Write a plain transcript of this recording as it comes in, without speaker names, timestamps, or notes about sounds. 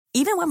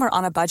Even when we're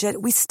on a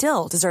budget, we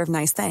still deserve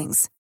nice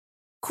things.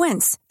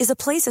 Quince is a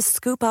place to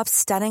scoop up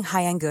stunning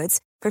high-end goods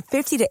for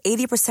 50 to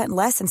 80%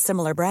 less than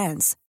similar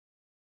brands.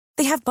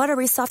 They have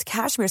buttery soft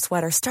cashmere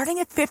sweaters starting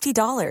at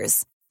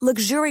 $50,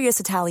 luxurious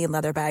Italian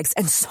leather bags,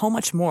 and so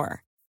much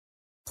more.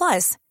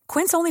 Plus,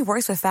 Quince only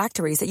works with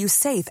factories that use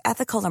safe,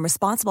 ethical, and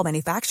responsible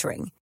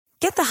manufacturing.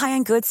 Get the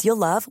high-end goods you'll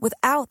love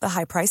without the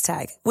high price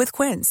tag with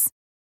Quince.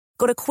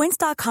 Go to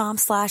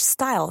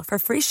quince.com/style for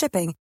free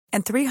shipping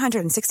and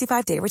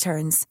 365-day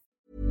returns.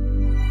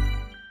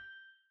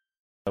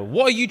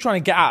 What are you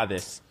trying to get out of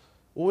this?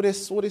 All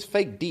this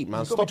fake deep,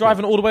 man. Stop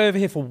driving all the way over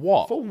here for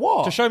what? For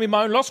what? To show me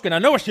my own lock screen. I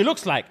know what she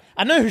looks like.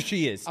 I know who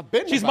she is.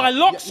 She's my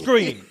lock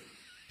screen.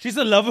 She's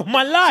the love of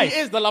my life. She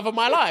is the love of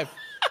my life.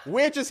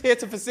 We're just here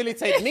to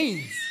facilitate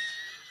needs.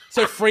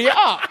 So free it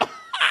up.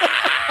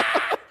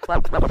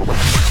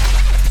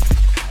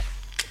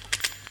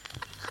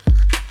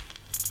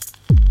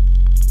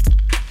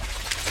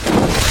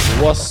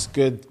 What's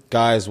good,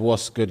 guys?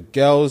 What's good,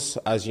 girls?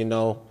 As you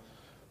know,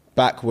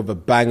 back with a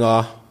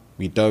banger.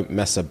 We don't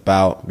mess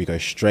about. We go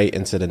straight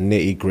into the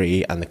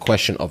nitty-gritty. And the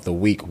question of the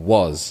week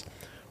was,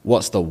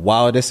 what's the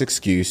wildest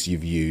excuse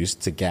you've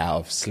used to get out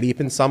of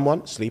sleeping with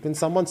someone?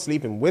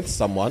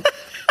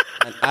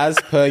 And as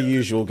per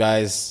usual,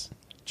 guys,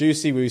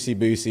 juicy, woosy,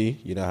 boosy.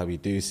 You know how we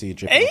do see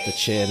dripping off the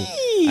chin.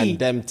 And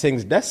them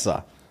things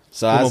dessa.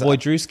 So my boy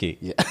Drewski.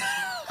 Yeah.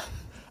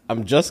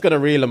 I'm just going to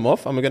reel them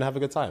off and we're going to have a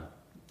good time.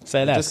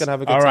 Say less. Just going to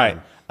have a good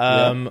time.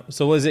 All right.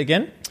 So what is it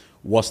again?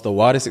 What's the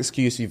wildest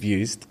excuse you've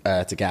used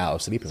to get out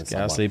of sleeping with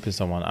someone? Get out of sleeping with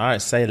someone. All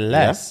right, say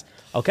less.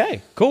 Yeah.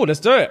 Okay, cool. Let's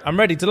do it. I'm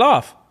ready to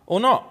laugh.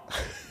 Or not.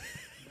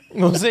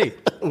 We'll see.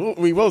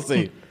 We will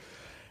see.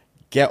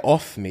 Get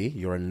off me.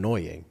 You're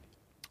annoying.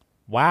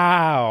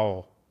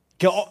 Wow.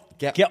 Get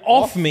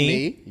off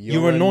me.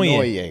 You're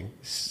annoying.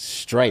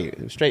 Straight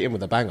in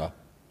with a banger.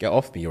 Get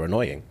off me. You're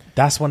annoying.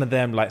 That's one of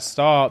them. Like,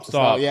 stop.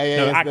 Yeah.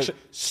 No, action.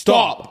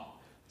 Stop.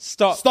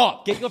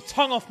 Get your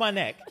tongue off my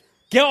neck.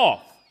 Get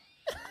off.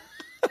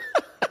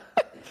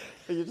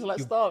 You're just like,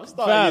 stop.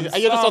 Fam, and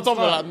you're just on top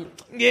of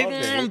it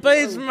like,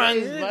 base, man.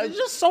 You're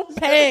just so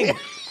pang.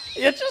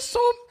 You're just so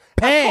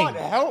pang. I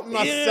can't help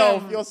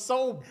myself. Yeah. You're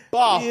so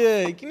buff.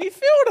 Yeah, can you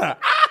feel that?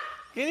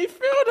 Can you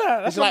feel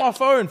that? That's on my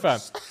phone, fam.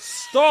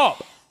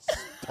 Stop.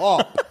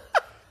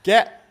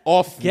 Get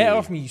off me. Get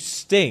off me, you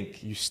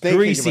stink. You stink.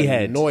 Greasy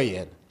head.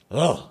 Annoying.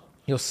 Ugh.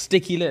 Your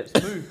sticky lips.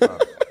 Move, fam.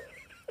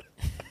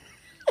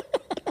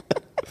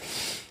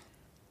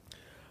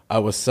 I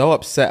was so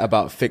upset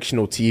about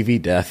fictional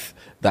TV death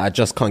that I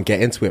just can't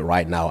get into it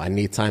right now. I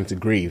need time to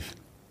grieve.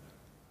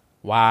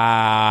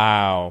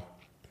 Wow.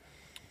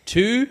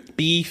 To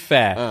be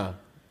fair,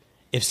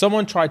 if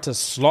someone tried to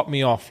slot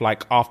me off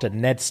like after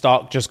Ned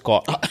Stark just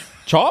got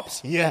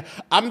chopped. Yeah,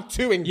 I'm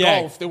too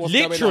engulfed.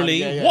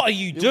 Literally, what are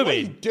you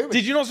doing?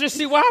 Did you not just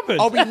see what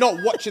happened? Are we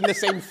not watching the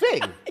same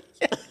thing?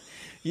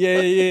 Yeah.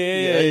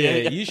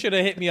 You should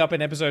have hit me up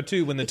in episode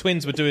 2 when the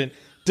twins were doing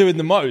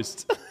the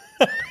most.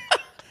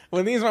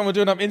 When these men were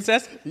doing up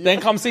incest,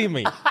 then come see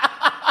me.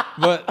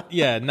 But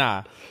yeah,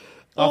 nah.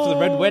 After the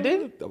red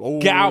wedding,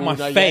 get out my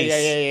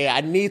face. Yeah.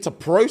 I need to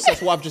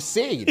process what I've just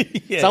seen.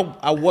 So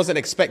I wasn't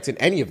expecting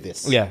any of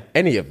this. Yeah.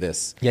 Any of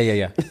this.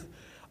 Yeah.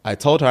 I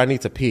told her I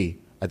need to pee.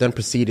 I then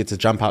proceeded to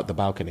jump out the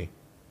balcony.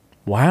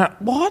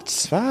 What?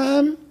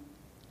 Fam?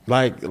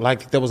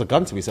 Like there was a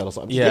gun to be said or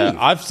something. Yeah,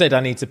 I've said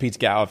I need to pee to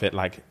get out of it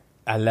like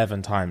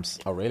 11 times.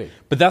 Oh, really?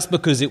 But that's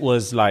because it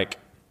was like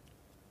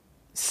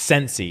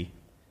sensy.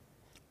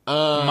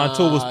 My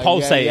tool was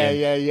pulsating.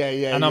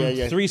 Yeah. And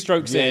I'm 3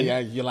 strokes in. Yeah,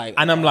 you're like...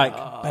 And I'm like,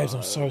 babes,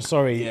 I'm so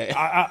sorry. Yeah.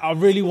 I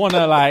really want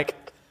to like...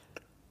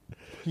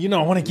 I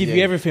want to give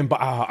you everything, but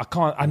I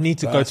can't. I need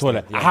to go to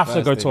toilet. I have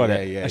to go to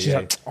toilet. And she's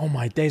like, oh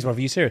my days, bro, are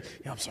you serious?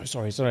 Yeah, I'm so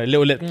sorry.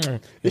 Little lip.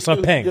 You're so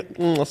paying.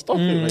 Stop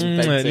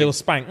it, little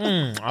spank.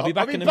 I'll be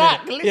back in a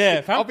minute. Listen,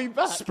 yeah, fam. I'll be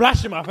back.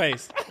 Splash in my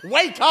face.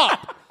 Wake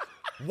up.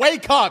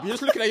 You're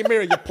just looking at your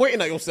mirror. You're pointing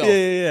at yourself.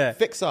 Yeah.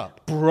 Fix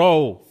up.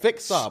 Bro.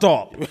 Fix up.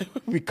 Stop.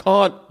 We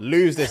can't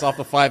lose this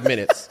after 5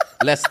 minutes.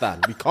 Less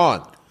than. We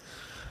can't.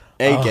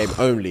 Game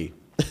only.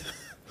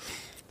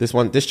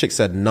 This chick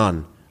said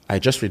none. I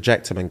just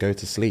reject him and go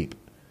to sleep.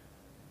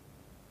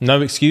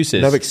 No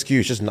excuses. No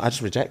excuse. I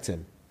just reject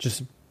him.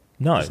 Just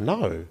no.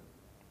 No.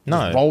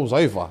 Just rolls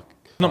over.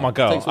 Not my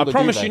girl. I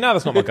promise you now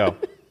that's not my girl.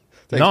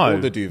 All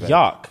the duvet.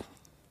 Yuck.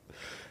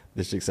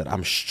 This chick said,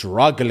 I'm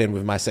struggling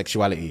with my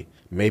sexuality.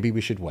 Maybe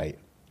we should wait.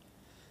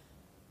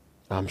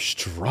 I'm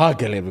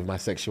struggling with my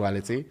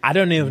sexuality. I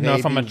don't even know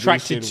if I'm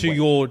attracted to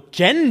your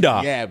gender.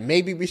 Yeah,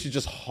 maybe we should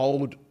just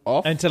hold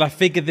off. Until I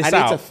figure this out.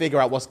 I need to figure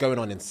out what's going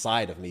on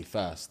inside of me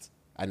first.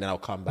 And then I'll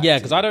come back. Yeah,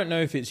 because I don't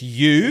know if it's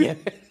you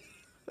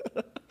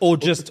or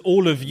just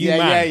all of you,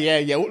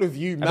 man. Yeah. All of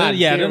you, man.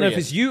 I don't know if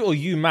it's you or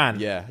you, man.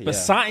 Yeah. But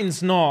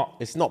something's not...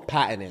 It's not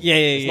patterning.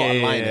 It's not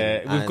aligning.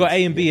 Yeah. We've got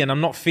A and B and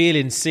I'm not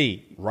feeling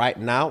C. Right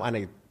now, and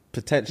it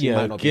potentially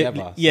might not be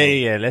ever.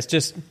 Yeah. Let's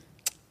just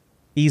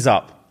ease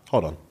up.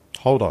 Hold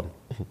on.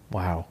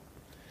 Wow.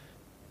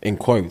 In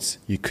quotes,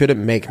 you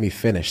couldn't make me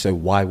finish, so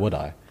why would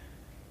I?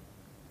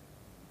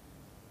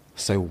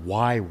 So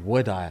why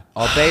would I?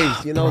 Oh,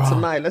 babes,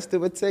 tonight, let's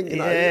do a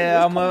thing.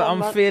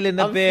 I'm feeling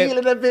a bit.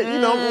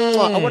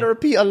 I want to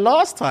repeat it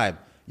last time.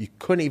 You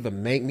couldn't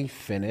even make me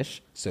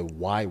finish, so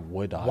why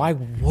would I? Why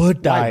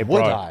would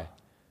I?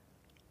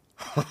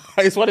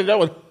 It's one of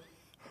those.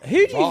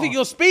 Who do you think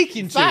you're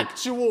speaking to?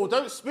 Factual.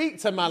 Don't speak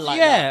to man like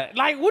that.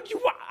 Yeah, like, what do you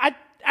want?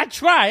 I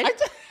tried.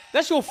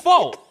 That's your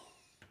fault.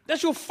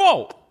 That's your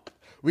fault.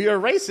 We were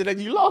racing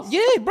and you lost.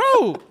 Yeah,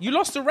 bro. You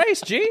lost the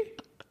race, G.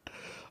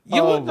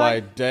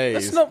 My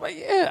days. That's not.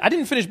 Yeah, I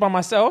didn't finish by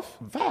myself.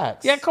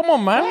 Facts. Yeah, come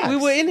on, man. Facts. We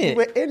were in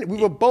it. We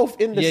were both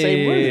in the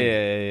same room.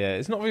 Yeah.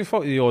 It's not your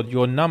fault.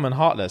 You're numb and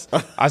heartless.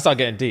 I start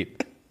getting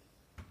deep.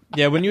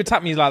 Yeah, when you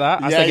attack me like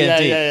that, I start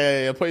getting deep.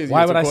 Yeah.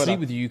 Why would I sleep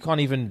with you? You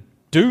can't even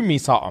do me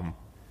something.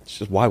 It's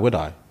just why would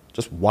I?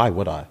 Just why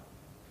would I?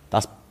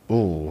 That's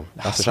a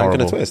shank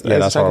and a twist. Yeah,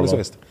 that's horrible.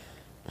 Twist.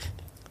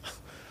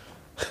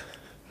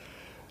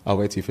 I'll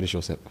wait till you finish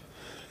your sip.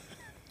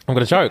 I'm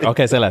gonna choke.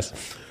 Okay, say less.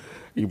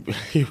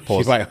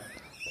 Pause. Like,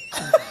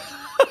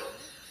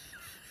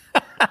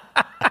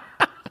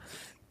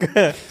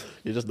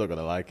 you're just not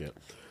gonna like it.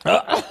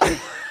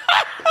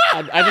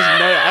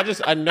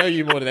 I know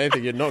you more than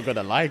anything. You're not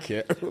gonna like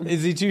it.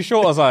 Is he too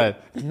short or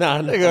something?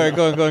 Nah.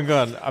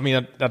 Go on. I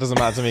mean, that doesn't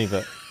matter to me,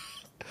 but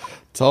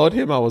told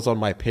him I was on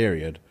my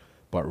period,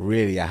 but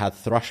really I had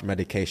thrush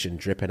medication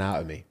dripping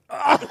out of me.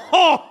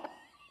 Oh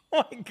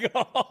my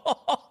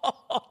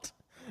god,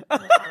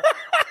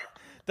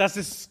 that's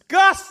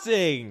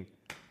disgusting.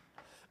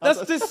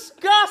 That's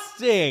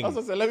disgusting. I was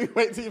gonna say, let me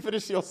wait till you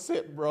finish your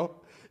sip, bro.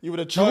 You would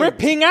have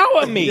dripping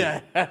out at me. Yeah,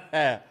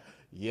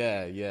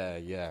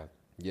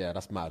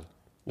 that's mad.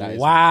 That is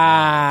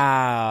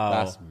wow.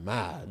 Mad. That's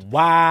mad.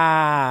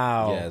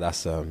 Wow. Yeah,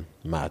 that's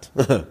mad.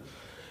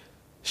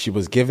 She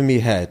was giving me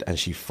head and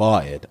she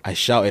farted. I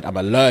shouted, I'm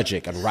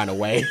allergic, and ran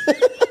away.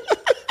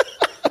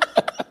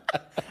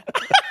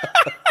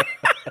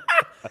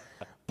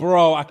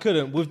 Bro, I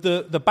couldn't. With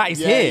the bat is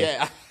here.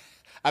 Yeah.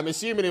 I'm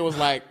assuming it was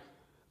like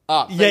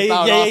up.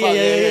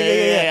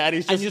 Yeah. And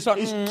he's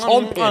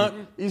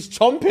chomping. He's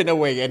chomping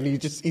away, and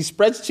he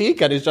spreads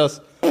cheek, and it's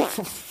just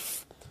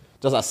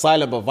a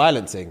silent but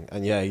violent thing.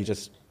 And yeah, he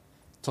just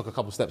took a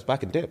couple steps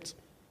back and dipped.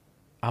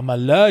 I'm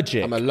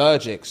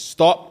allergic.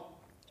 Stop.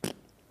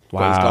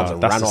 Wow,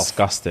 that's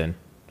disgusting.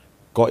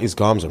 Got his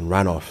gums and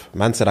ran off.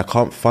 Man said, I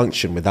can't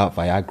function without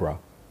Viagra.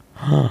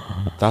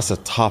 That's a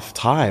tough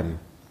time.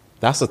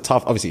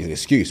 Obviously it's an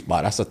excuse,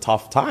 but that's a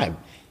tough time.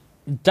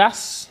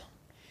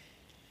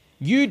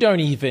 You don't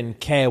even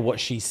care what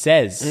she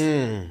says.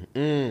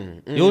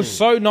 You're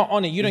so not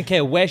on it. You don't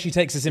care where she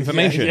takes this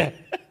information. Yeah.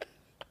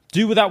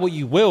 Do with that what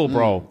you will,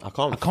 bro. I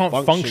can't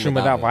function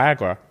without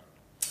Viagra.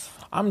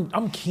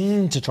 I'm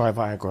keen to try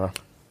Viagra.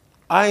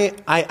 I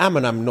am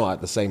and I'm not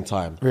at the same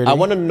time. Really? I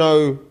want to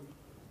know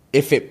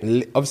if it...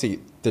 Obviously,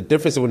 the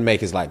difference it would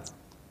make is like,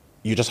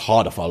 you're just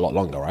harder for a lot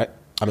longer, right?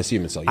 I'm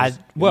assuming so. I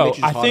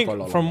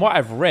think from what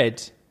I've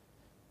read,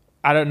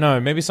 I don't know,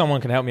 maybe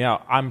someone can help me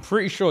out. I'm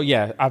pretty sure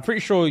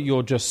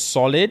you're just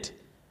solid.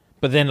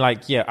 But then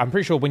I'm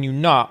pretty sure when you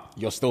nut...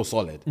 You're still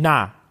solid?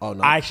 Nah. Oh,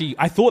 no? I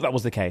thought that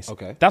was the case.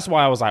 Okay. That's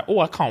why I was like,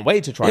 I can't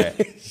wait to try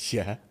it.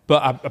 Yeah.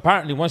 But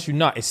apparently once you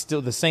nut, it's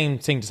still the same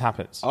thing just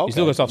happens. Okay. You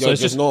still go soft. So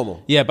it's just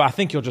normal? Yeah, but I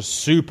think you're just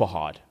super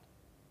hard.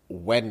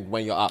 When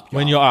you're up?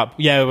 When you're up.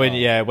 Yeah, when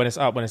it's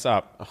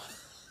up.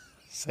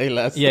 Say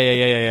less.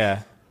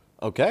 Yeah.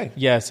 Okay.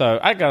 Yeah, so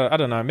I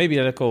don't know, maybe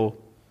a little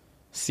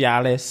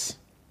Cialis.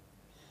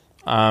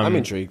 I'm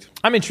intrigued.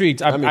 I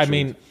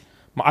mean,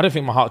 I don't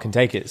think my heart can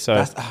take it.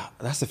 So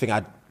that's the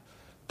thing.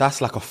 That's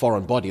like a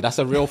foreign body. That's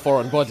a real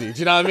foreign body. Do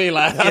you know what I mean?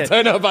 Like, I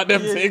don't know about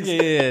them things.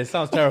 Yeah. It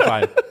sounds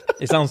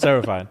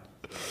terrifying.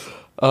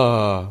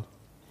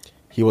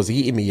 He was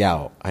eating me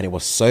out, and it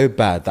was so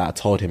bad that I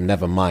told him,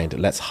 never mind,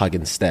 let's hug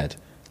instead.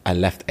 I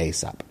left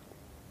ASAP.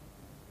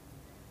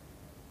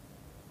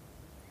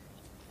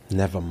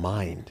 Never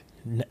mind.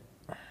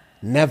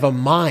 Never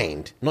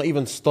mind. Not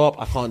even stop.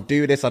 I can't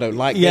do this. I don't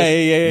like this.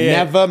 Yeah.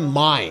 Never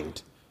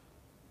mind.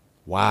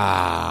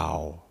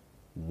 Wow.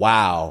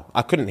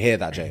 I couldn't hear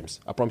that, James.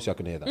 I promise you I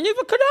couldn't hear that.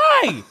 Neither could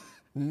I.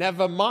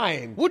 Never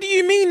mind. What do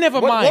you mean,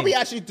 never mind? What are we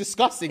actually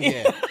discussing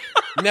here?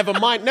 Never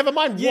mind. Never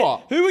mind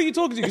what? Who are you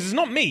talking to? Because it's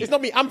not me. It's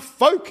not me. I'm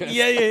focused.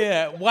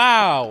 Yeah.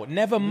 Wow.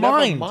 Never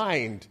mind. Never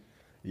mind.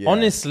 Yeah.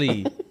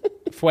 Honestly,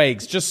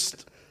 Fuegs,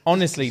 just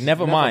honestly,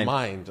 never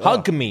mind.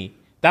 Hug me.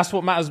 That's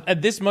what matters.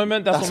 At this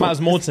moment, that's what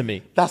matters more to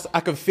me. I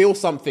can feel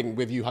something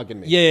with you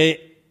hugging me. Yeah.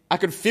 I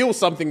can feel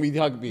something with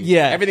you hugging me.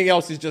 Yeah. Everything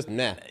else is just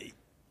nah.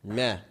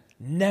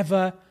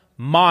 Never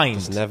mind.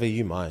 Just never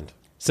you mind.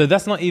 So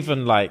that's not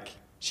even like...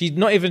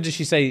 Not even did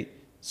she say,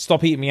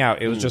 stop eating me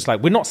out. It was just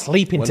like, we're not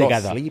sleeping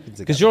together.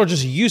 Because you're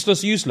just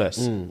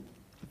useless.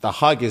 The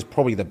hug is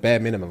probably the bare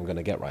minimum I'm going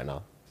to get right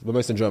now. The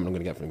most enjoyment I'm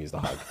going to get from you is the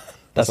hug.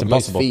 That's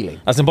impossible.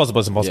 That's impossible.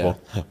 It's impossible.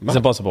 Yeah. It's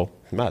impossible.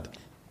 Mad.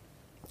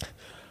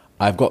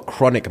 I've got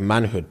chronic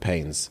manhood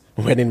pains,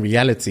 when in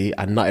reality,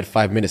 I nutted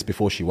 5 minutes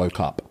before she woke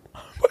up.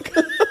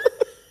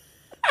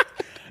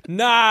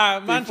 Nah,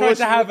 man Before tried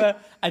she to have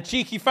a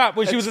cheeky fap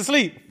when she was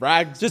asleep.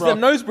 Rags, Just bro. the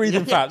nose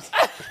breathing faps.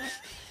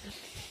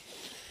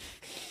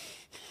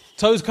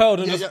 Toes curled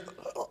and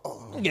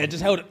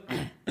just held it.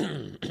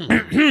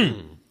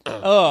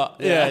 Oh,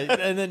 yeah.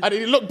 And then And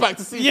he looked back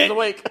to see if he was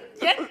awake.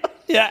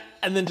 yeah.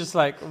 And then just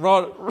like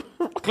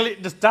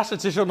just dash the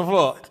tissue on the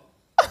floor.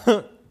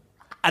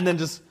 And then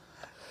just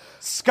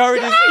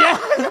scurried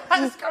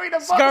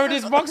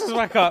his boxes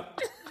back up.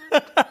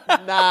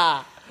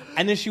 Nah.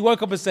 And then she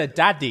woke up and said,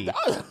 Daddy,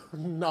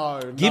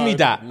 give me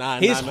that.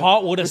 His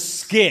heart would have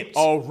skipped.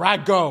 Oh,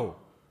 Rago.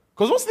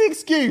 Because what's the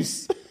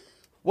excuse?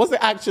 What's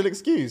the actual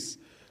excuse?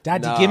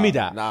 Daddy, give me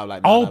that.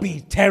 I'll be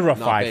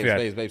terrified for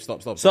you. Babe,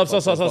 stop. Stop.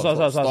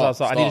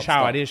 I need a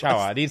shower. I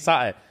need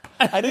something.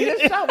 I need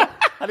a shower.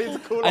 I need to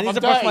cool off. I need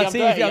to brush my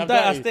teeth. I'm dirty.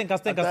 I stink.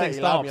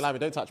 Stop. Lie me.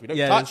 Don't touch me. Don't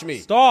touch me.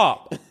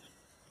 Stop.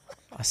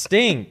 I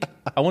stink.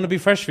 I want to be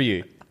fresh for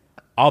you.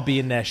 I'll be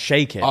in there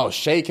shaking. Oh,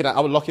 shaking. I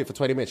would lock it for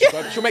 20 minutes.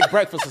 She'll make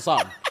breakfast or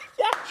something.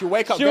 She'll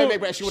wake up, go make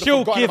breakfast.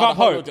 She'll give up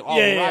hope.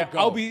 Oh,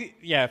 I'll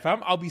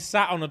be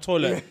sat on the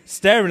toilet,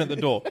 staring at the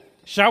door.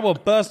 Shower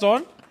burst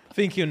on,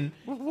 thinking,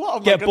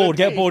 get bored.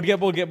 What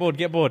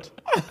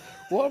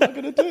am I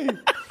going to do?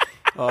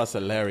 Oh, that's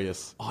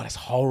hilarious. Oh, that's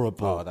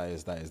horrible. Oh, that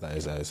is.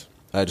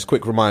 Just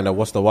quick reminder,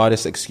 what's the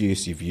wildest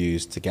excuse you've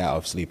used to get out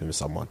of sleeping with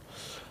someone?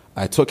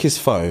 I took his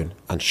phone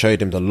and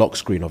showed him the lock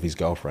screen of his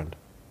girlfriend.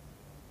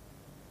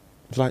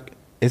 It's like,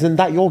 isn't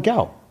that your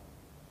girl?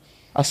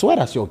 I swear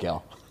that's your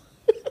girl.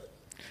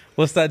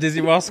 What's that,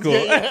 Dizzy Rascal?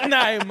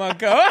 Nah, ain't my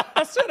girl.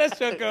 I swear that's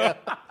your girl.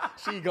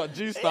 She got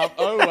juiced up.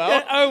 Oh,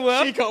 well. Oh,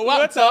 well. She got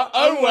whacked up.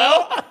 Oh,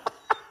 well.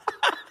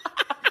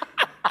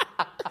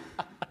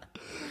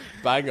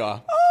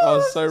 Banger.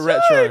 Oh, so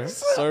retro.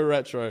 So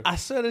retro. I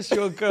swear that's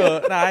your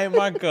girl. Nah, ain't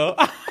my girl.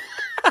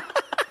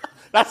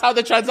 That's how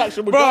the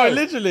transaction would go. Bro,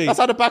 literally. That's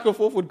how the back and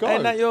forth would go.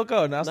 Ain't that your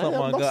girl? No, that's not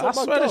my girl. I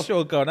swear that's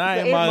your girl. Nah,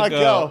 ain't my my girl.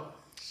 girl.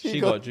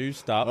 She got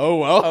juiced up. Oh,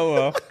 well. Oh,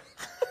 well.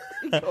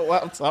 Got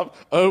whacked up.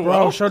 Oh, Bro,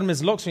 well. showed him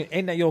his lock screen.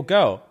 Ain't that your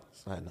girl?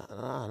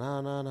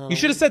 No. You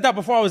should have said that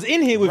before I was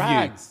in here with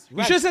Rags. you.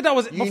 You should have said that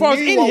before I was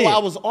in You knew here. what I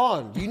was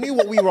on. You knew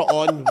what we were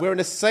on. We're in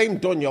the same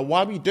dunya.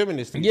 Why are we doing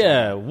this to each other?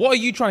 Yeah, what are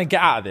you trying to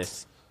get out of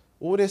this?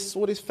 All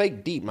this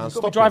fake deep, man.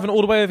 Stop driving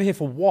all the way over here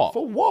for what?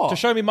 For what? To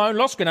show me my own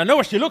lock screen. I know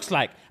what she looks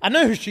like. I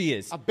know who she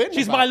is.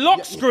 She's about- my lock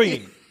Yeah.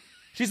 screen.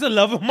 She's the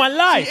love of my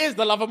life. She is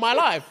the love of my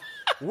life.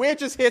 We're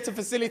just here to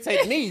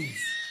facilitate needs.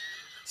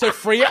 So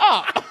free it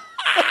up.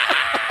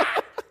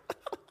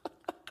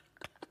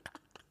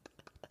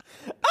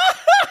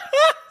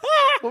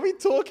 What are we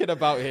talking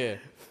about here?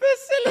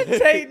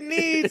 Facilitate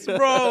needs,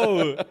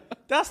 bro.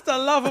 That's the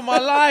love of my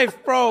life,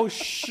 bro.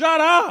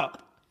 Shut up.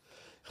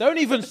 Don't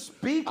even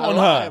speak on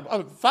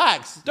her.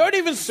 Facts. Don't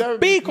even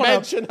speak on her.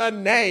 Mention her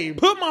name.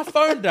 Put my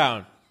phone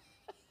down.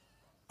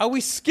 Are we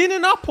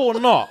skinning up or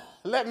not?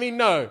 Let me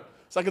know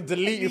so I can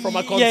delete you from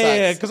my contacts.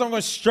 Yeah, because I'm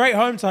going straight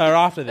home to her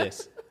after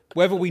this,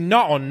 whether we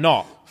nut or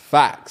not.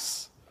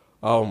 Facts.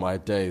 Oh, my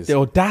days. The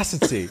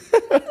audacity.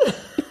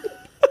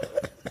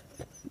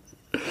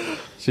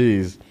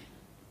 Jeez.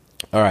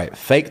 All right.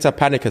 Faked a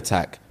panic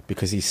attack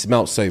because he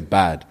smelt so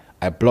bad.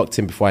 I blocked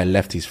him before I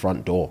left his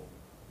front door.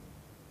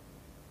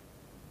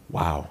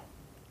 Wow.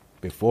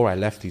 Before I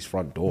left his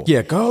front door.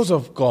 Yeah, girls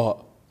have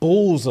got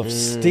balls of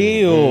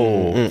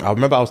steel. I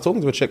remember I was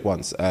talking to a chick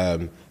once.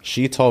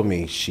 She told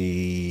me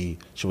she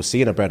was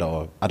seeing a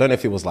brother. I don't know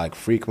if it was like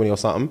frequently or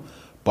something,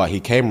 but he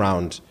came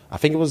round. I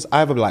think it was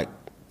either like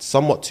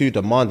somewhat too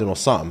demanding or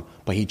something,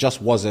 but he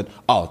just wasn't.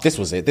 Oh, this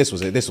was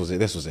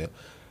it.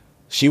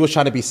 She was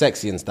trying to be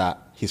sexy and that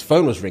his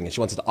phone was ringing. She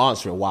wanted to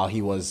answer it while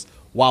she was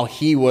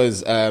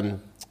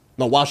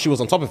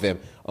on top of him.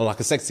 Or like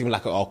a sexy thing,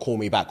 like, oh, call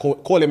me back.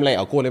 Call him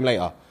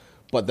later.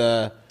 But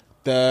the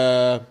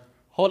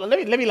hold on,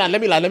 let me land.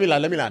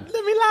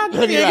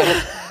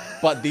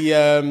 But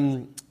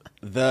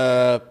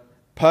the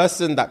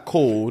person that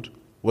called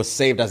was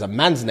saved as a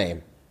man's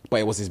name,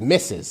 but it was his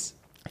missus.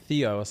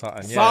 Theo or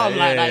something. Something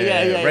like that.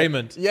 Yeah.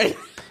 Raymond. Yeah.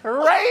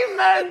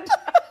 Raymond.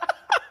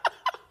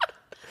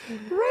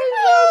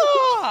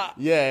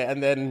 Yeah,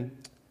 and then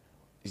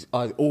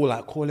all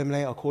like, call him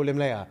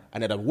later.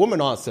 And then a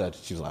woman answered.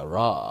 She was like,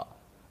 rah.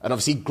 And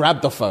obviously he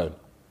grabbed the phone.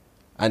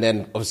 And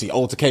then obviously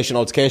altercation,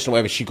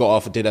 whatever, she got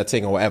off and did her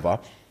thing or whatever.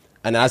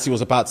 And as he was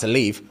about to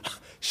leave,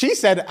 she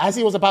said as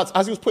he was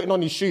putting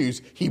on his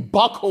shoes, he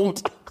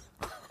buckled.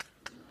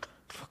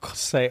 For God's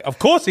sake. Of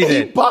course he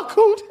did. He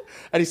buckled.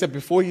 And he said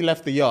before he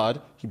left the yard,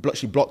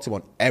 she blocked him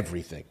on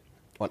everything.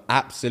 On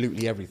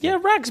absolutely everything. Yeah,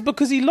 Rags,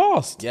 because he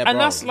lost. Yeah, and bro.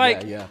 that's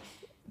like,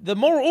 the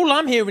moral, all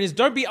I'm hearing is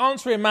don't be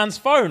answering man's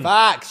phone.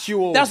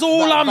 Factual. That's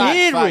all I'm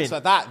hearing. So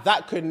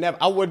that could never,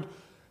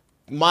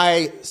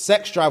 my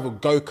sex drive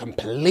would go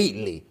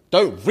completely.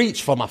 Don't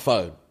reach for my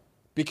phone.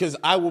 Because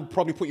I will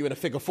probably put you in a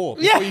figure four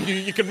before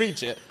you can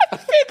reach it. A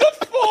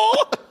figure four?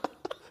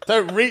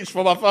 Don't reach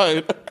for my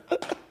phone.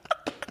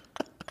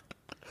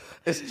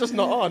 It's just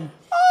not on.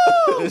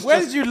 Where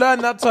did you learn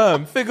that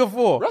term? Figure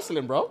four?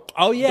 Wrestling, bro.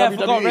 Oh, yeah, I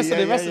forgot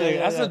WWE. wrestling.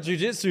 Yeah. That's a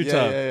jiu-jitsu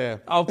term. Yeah.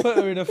 I'll put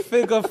her in a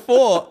figure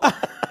four.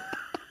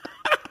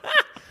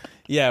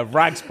 Yeah,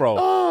 rags, bro.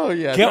 Oh,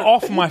 yeah. Get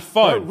off my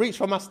phone. Don't reach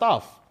for my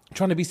stuff.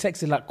 Trying to be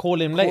sexy, like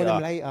call him later. Call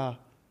him later.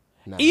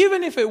 Nah.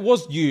 Even if it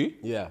was you,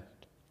 Yeah.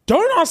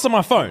 don't answer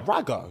my phone.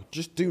 Raggo,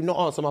 just do not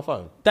answer my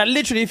phone. That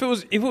literally, if it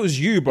was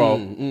you, bro,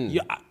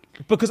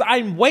 because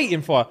I'm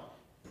waiting for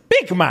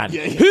big man.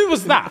 Yeah. Who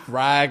was that?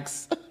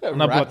 Rags.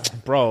 No, Rags.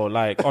 but bro,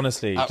 like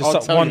honestly, I'll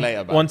just tell you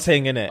later, man. one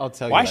thing in it. I'll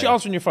tell you Why is she later.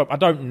 answering your phone? I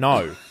don't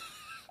know.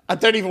 I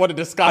don't even want to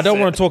discuss I don't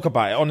it. want to talk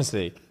about it.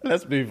 Honestly,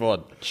 Let's move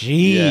on.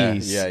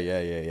 jeez.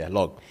 Yeah.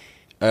 Log.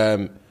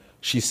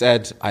 She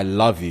said, I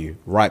love you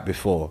right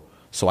before.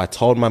 So I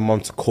told my mom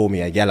to call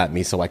me and yell at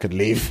me so I could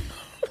leave.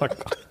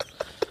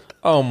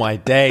 Oh my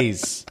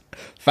days.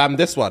 Fam,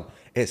 this one.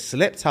 It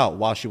slipped out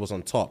while she was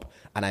on top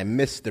and I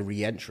missed the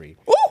re-entry.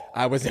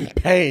 I was in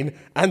pain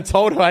and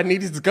told her I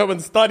needed to go and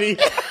study.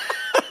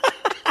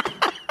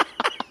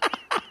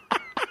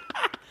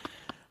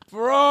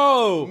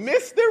 Bro,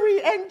 Missed the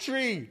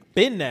re-entry.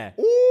 been there.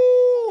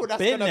 Ooh, that's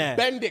Been going to there.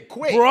 bend it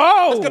quick.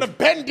 Bro. That's going to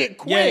bend it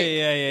quick.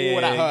 Yeah.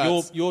 Ooh, that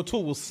hurts. Your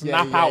tool will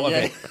snap Yeah, out of yeah.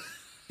 it.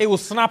 It will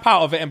snap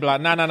out of it and be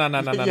like, nah.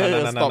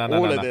 Stop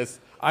all of this.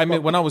 I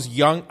mean, when I was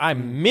young, I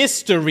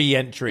missed a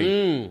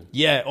re-entry.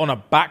 Yeah, on a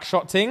back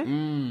shot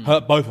thing.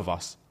 Hurt both of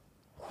us.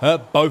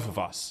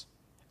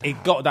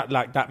 It got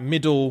that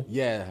middle,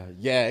 Yeah.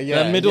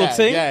 That middle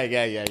thing?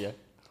 Yeah.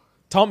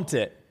 thumped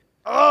it.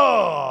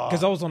 Oh!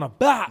 Because I was on a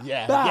bat,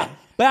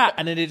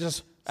 and then it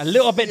just a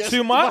little bit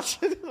too much,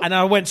 and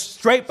I went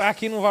straight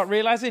back in without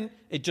realizing.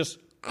 It just,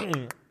 bat.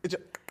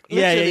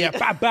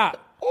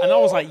 And I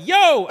was like,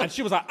 yo! And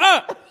she was like,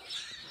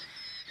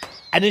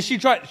 And then she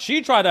tried to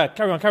carry on.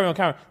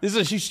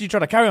 She tried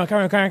to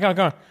carry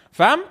on.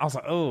 Fam? I was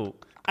like, oh.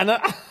 And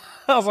I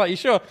was like, you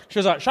sure? She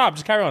was like, shut up,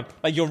 just carry on.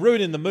 Like, you're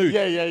ruining the mood.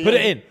 Yeah. Put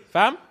it in,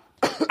 fam.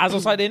 As I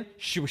was in,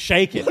 she was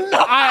shaking.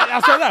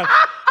 I said no.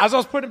 As I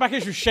was putting it back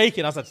in, she was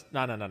shaking. I said,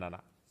 no.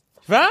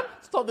 Fam?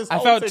 Stop this I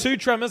whole felt thing. 2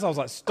 tremors. I was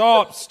like,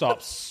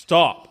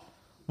 stop.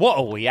 What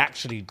are we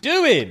actually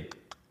doing?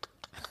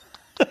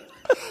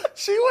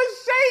 She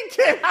was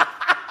shaking.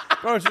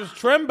 Bro, she was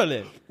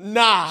trembling.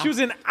 Nah. She was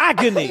in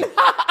agony. And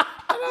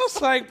I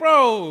was like,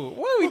 bro,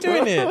 what are we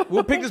doing here?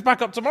 We'll pick this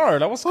back up tomorrow.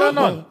 Like, what's going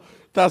on?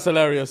 That's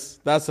hilarious.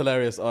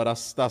 Oh,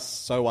 that's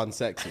so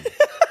unsexy.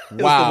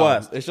 The Wow.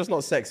 worst. It's just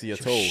not sexy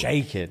at all.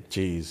 Shaking.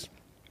 Jeez.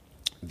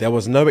 There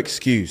was no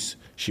excuse.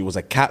 She was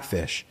a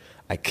catfish.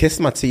 I kissed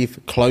my teeth,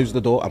 closed the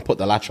door, and put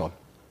the latch on.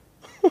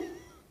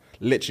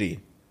 Literally.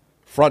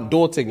 Front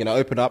door thing,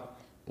 open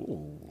up.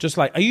 Just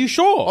like, are you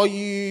sure? Oh,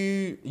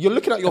 you're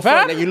looking at your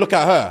Fam? phone, and you look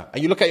at her,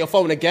 and you look at your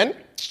phone again.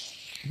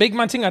 Big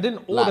man thing, I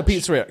didn't order Latch.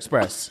 Pizza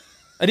Express.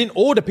 I don't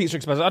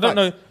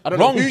know. I don't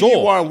Wrong know who door.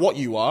 you are and what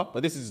you are,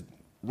 but this is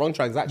wrong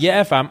transaction.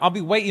 Yeah, fam. I'll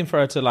be waiting for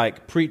her to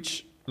like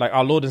preach like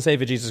our Lord and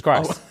Savior Jesus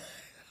Christ.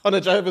 On a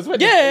Jehovah's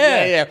Witness.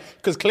 Yeah.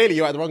 Because clearly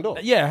you're at the wrong door.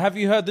 Yeah, have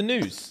you heard the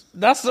news?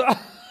 That's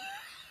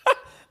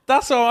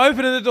that's why I'm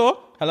opening the door.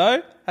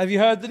 Hello? Have you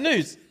heard the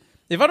news?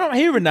 If I'm not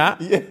hearing that,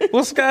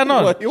 what's going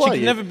on? Who are She can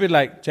you? never be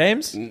like,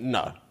 James?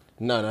 No.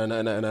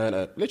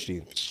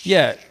 Literally.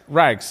 Yeah,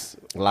 rags.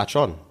 Latch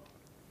on.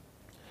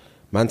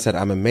 Man said,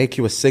 I'm going to make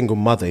you a single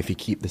mother if you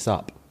keep this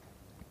up.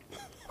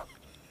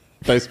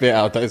 Don't spit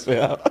out.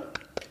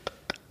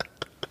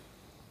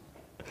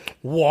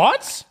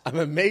 What? I'm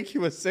going to make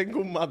you a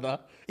single mother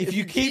If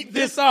you keep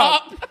this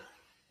up.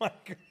 My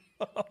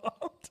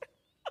God.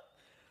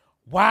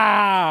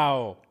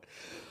 Wow.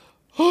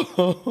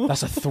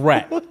 That's a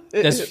threat.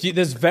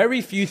 There's very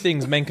few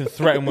things men can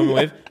threaten women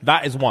with.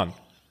 That is one.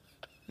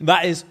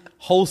 That is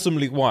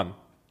wholesomely one.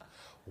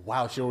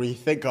 Wow, she'll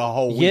rethink her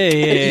whole week.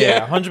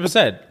 Yeah.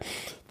 100%.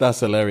 That's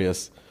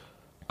hilarious.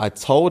 I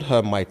told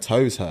her my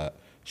toes hurt.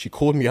 She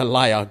called me a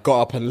liar,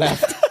 got up and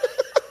left.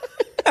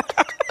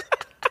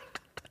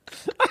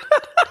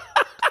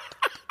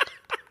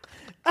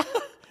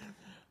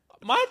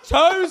 My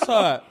toes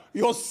hurt.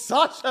 You're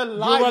such a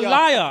liar. You're a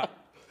liar.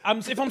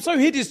 If I'm so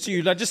hideous to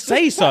you, like, just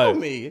say so.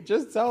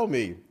 Just tell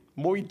me.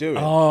 What are you doing?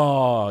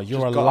 Oh, you're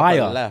Just a got up and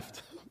liar.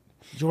 left.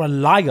 You're a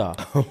liar.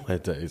 Oh my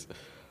days.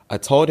 I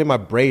told him I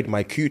braid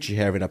my coochie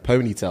hair in a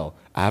ponytail.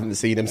 I haven't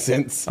seen him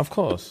since. Of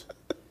course.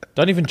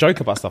 Don't even joke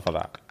about stuff like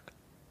that.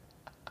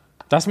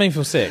 That's made me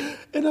feel sick.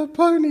 In a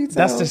ponytail.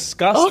 That's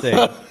disgusting.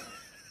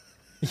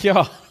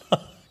 Yeah.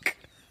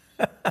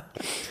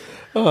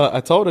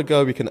 I told a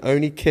girl we can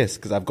only kiss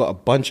because I've got a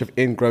bunch of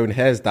ingrown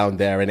hairs down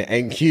there and it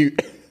ain't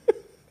cute.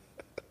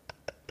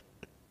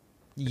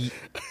 This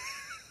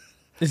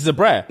is a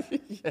breath.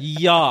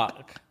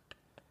 Yuck.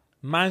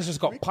 Man's just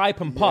got pipe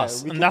and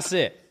pus, and that's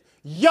it.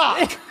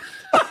 Yuck!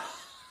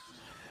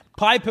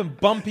 Pipe and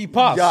bumpy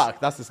pus. Yuck,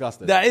 that's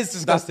disgusting. That is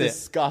disgusting. That's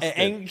disgusting. It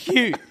ain't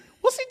cute.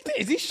 What's he doing?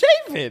 Is he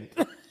shaving?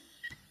 Is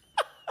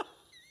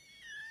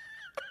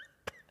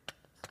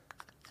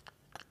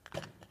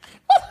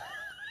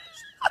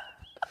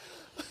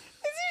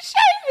he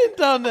shaving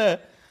down there?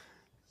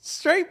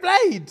 Straight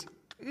blade?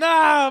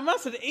 Nah, man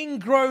said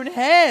ingrown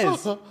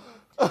hairs.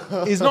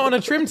 He's not on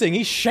a trim thing.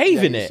 He's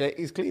shaving it.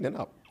 He's cleaning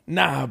up.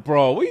 Nah,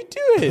 bro. What are you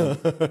doing?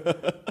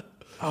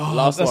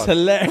 Last That's one.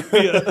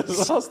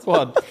 hilarious. Last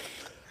one.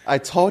 I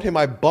told him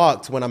I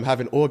barked when I'm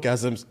having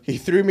orgasms. He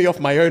threw me off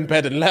my own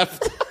bed and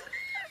left.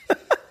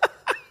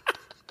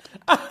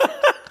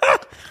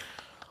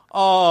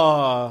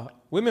 Oh,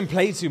 women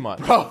play too much.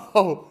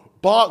 Bro,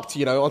 barked,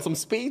 on some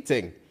speed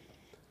thing.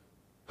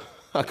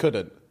 I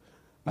couldn't.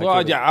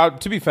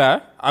 To be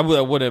fair,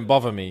 it wouldn't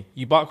bother me.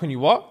 You bark when you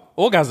what?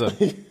 Orgasm.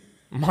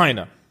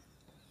 Minor.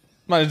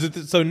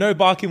 So no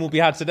barking will be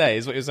had today,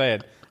 is what you're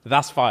saying.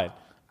 That's fine.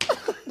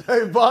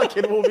 No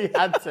barking will be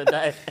had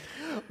today.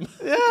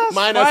 Yeah,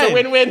 Minor, it's a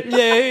win-win.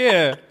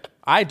 Yeah.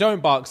 I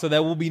don't bark, so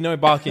there will be no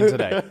barking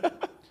today.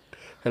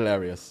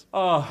 Hilarious.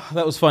 Oh,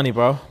 that was funny,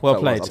 bro. Well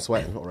played. I'm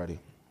sweating already.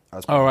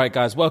 All right,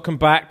 guys. Welcome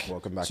back to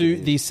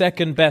indeed. the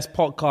second best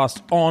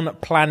podcast on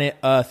planet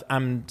Earth,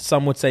 and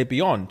some would say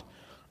beyond.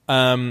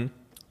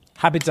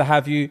 Happy to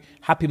have you.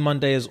 Happy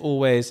Monday as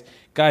always.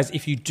 Guys,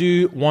 if you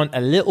do want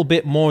a little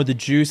bit more of the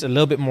juice, a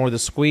little bit more of the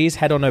squeeze,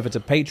 head on over to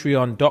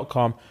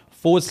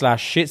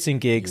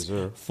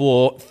patreon.com/ShxtsnGigs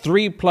for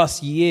 3+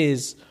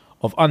 years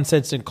of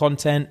uncensored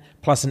content,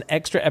 plus an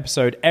extra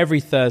episode every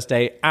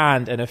Thursday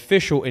and an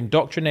official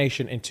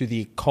indoctrination into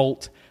the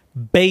cult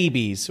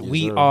babies.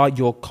 We are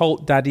your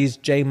cult daddies,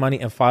 J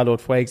Money and Fire Lord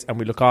Fuegs, and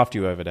we look after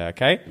you over there,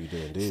 okay? We do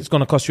indeed. It's going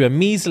to cost you a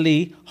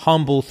measly,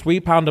 humble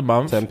 £3 a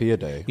month. 10p a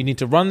day. You need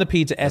to run the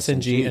P to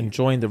SNG and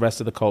join the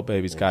rest of the cult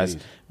babies, guys.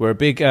 We're a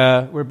big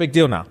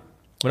deal now.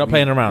 We're not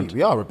playing around.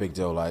 We are a big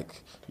deal.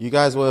 Like, you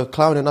guys were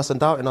clowning us and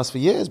doubting us for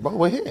years, bro.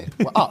 We're here.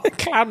 We're up.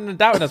 Clowning and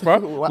doubting us, bro.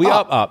 We're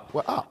up.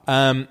 We're up.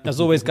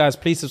 As always, guys,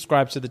 please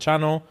subscribe to the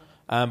channel.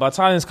 By the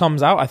time this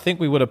comes out, I think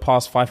we would have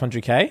passed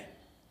 500k.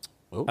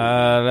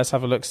 Let's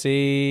have a look.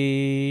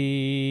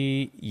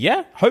 See,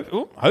 yeah,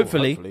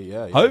 hopefully.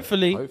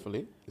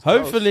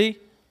 Hopefully.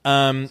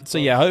 So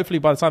yeah, hopefully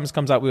by the time this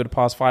comes out, we would have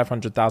passed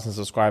 500,000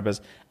 subscribers,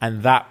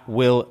 and that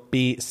will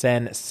be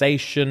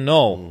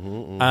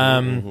sensational.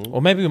 Or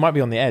maybe we might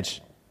be on the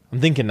edge. I'm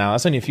thinking now.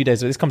 That's only a few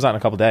days. This comes out in a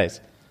couple of days.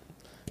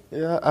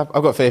 Yeah, I've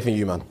got faith in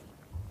you, man.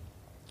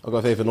 I've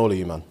got faith in all of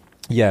you, man.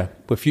 Yeah,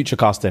 we're future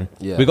casting.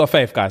 Yeah. We got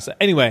faith, guys. So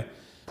anyway.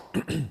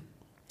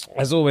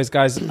 As always,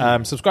 guys,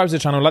 subscribe to the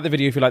channel, like the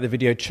video if you like the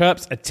video,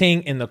 chirps a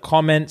ting in the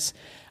comments.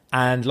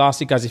 And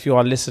lastly, guys, if you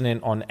are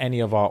listening on any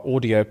of our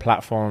audio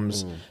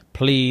platforms,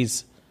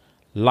 please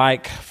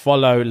like,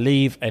 follow,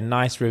 leave a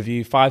nice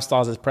review. 5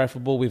 stars is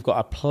preferable. We've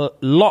got a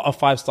lot of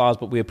 5 stars,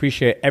 but we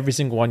appreciate every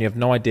single one. You have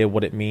no idea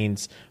what it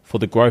means for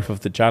the growth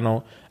of the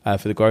channel,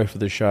 for the growth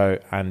of the show,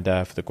 and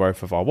for the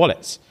growth of our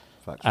wallets.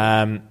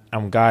 And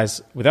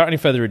guys, without any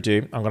further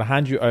ado, I'm going to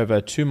hand you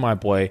over to my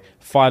boy,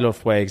 Fire Lord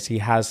Fuegs. He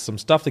has some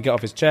stuff to get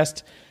off his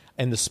chest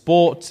in the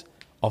sport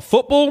of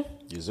football.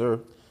 Yes, sir.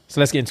 So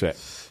let's get into it.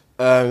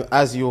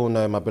 As you all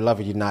know, my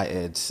beloved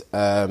United,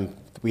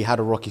 we had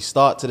a rocky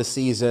start to the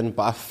season,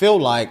 but I feel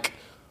like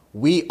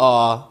we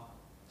are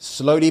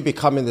slowly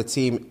becoming the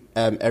team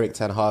Erik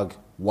ten Hag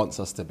wants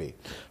us to be.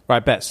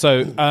 Right, bet.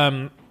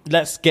 So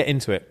let's get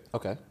into it.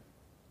 Okay.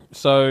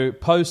 So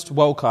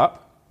post-World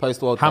Cup,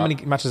 Post-World how Cup.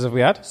 many matches have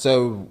we had?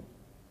 So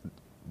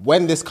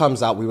when this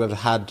comes out, we would have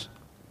had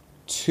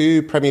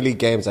 2 Premier League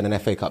games and an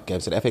FA Cup game.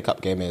 So the FA Cup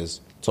game is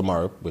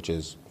tomorrow, which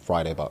is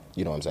Friday, but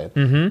you know what I'm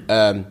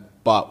saying.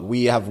 But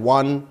we've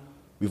won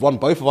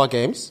both of our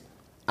games,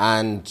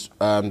 and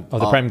Of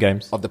the Prem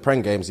games. Of the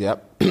Prem games,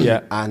 yep.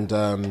 Yeah.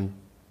 And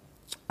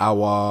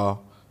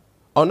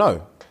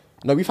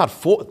we've had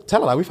 4.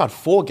 We've had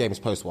 4 games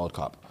post World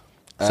Cup.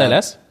 Say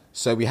less.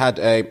 So we had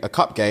a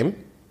cup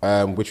game,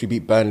 which we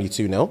beat Burnley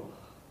 2-0.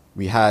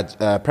 We had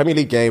a Premier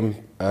League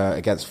game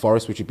against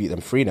Forest, which we beat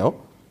them 3-0.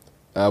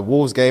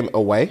 Wolves game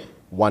away,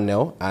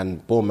 1-0.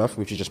 And Bournemouth,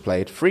 which we just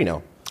played,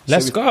 3-0.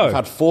 Let's go. We've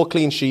had 4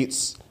 clean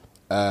sheets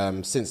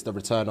since the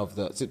return of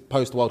the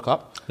post-World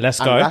Cup. Let's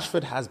and go.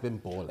 Rashford has been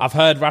balling. I've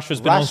heard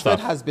Rashford's been on stuff.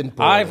 Rashford has been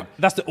balling.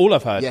 That's all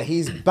I've heard. Yeah,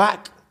 he's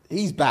back.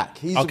 He's back.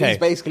 He's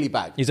basically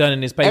back. He's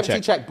earning his paycheck.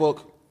 Empty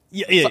checkbook.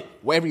 Yeah.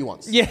 Whatever he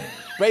wants. Yeah.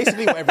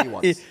 Basically whatever he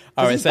wants.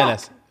 All right, He's say back.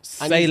 less.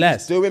 And Say he's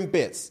less. doing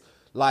bits.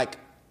 Like,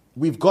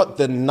 we've got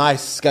the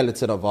nice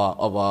skeleton of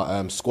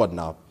our squad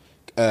now.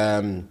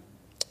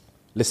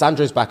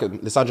 Lisandro's back.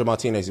 Lisandro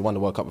Martinez, he won the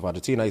World Cup with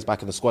Argentina. He's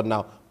back in the squad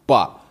now.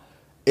 But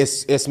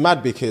it's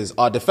mad because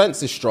our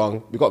defense is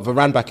strong. We've got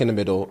Varane back in the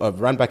middle.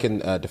 Varane back in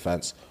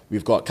defense.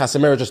 We've got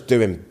Casemiro just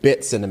doing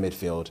bits in the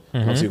midfield.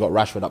 Obviously, we've got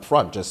Rashford up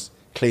front, just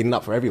cleaning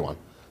up for everyone.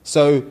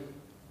 So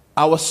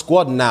our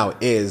squad now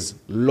is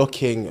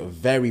looking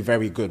very,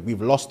 very good.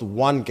 We've lost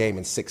 1 game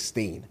in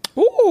 16.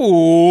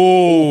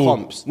 Ooh.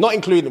 Comps, not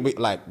including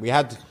we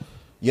had.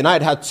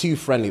 United had 2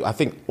 friendly. I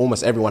think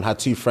almost everyone had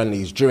 2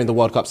 friendlies during the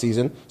World Cup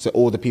season. So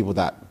all the people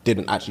that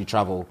didn't actually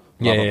travel.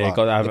 Blah, blah, blah.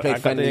 Got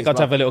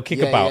to have a little kick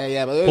about.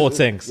 Poor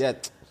things. Yeah,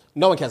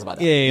 no one cares about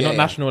that. Yeah, not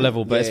national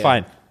level, but it's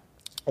fine.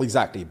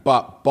 Exactly.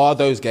 But bar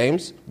those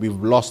games, we've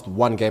lost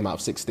 1 game out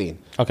of 16.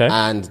 Okay.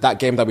 And that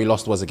game that we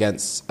lost was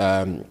against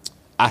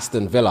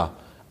Aston Villa.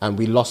 And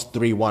we lost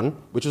 3-1,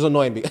 which was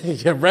annoying.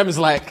 Rem's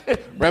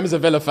a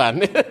Villa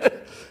fan.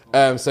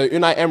 So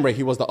Unai Emery,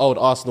 he was the old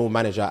Arsenal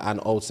manager and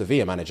old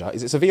Sevilla manager.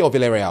 Is it Sevilla or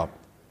Villarreal?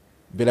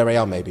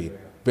 Villarreal, maybe.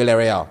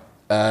 Villarreal.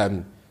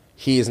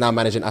 he is now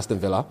managing Aston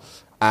Villa,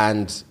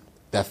 and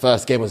their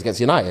first game was against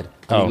United,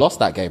 and we lost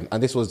that game.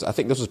 And this was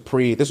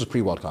pre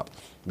World Cup.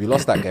 We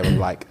lost that game, and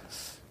like,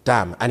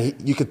 damn. And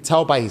you could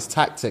tell by his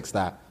tactics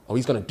that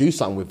he's going to do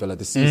something with Villa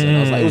this season.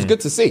 I was like, it was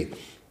good to see.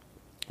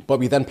 But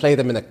we then played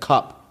them in a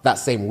cup that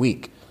same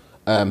week,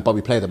 but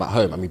we played them at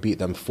home and we beat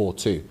them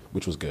 4-2,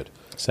 which was good.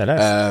 So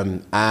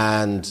nice.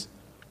 And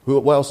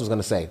what else was going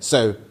to say?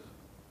 So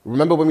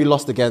remember when we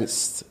lost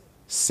against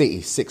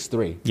City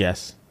 6-3?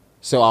 Yes.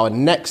 So our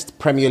next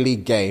Premier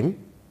League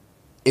game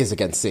is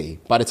against City.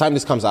 By the time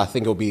this comes out, I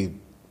think it'll be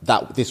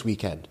this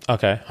weekend.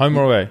 Okay. Home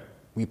or away?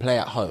 We play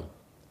at home.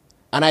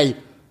 And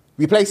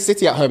we play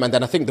City at home, and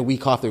then I think the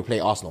week after we play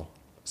Arsenal.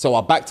 So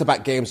our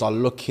back-to-back games are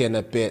looking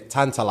a bit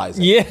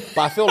tantalising. Yeah.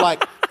 But I feel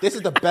like this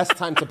is the best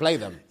time to play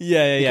them.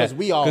 Yeah. Because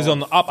we are on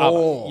the up.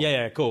 form.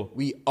 Yeah, cool.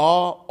 We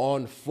are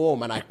on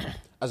form. And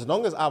as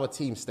long as our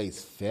team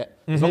stays fit,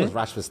 as long as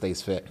Rashford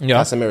stays fit,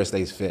 Casemiro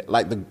stays fit,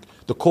 like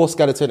the core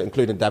skeleton,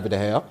 including David De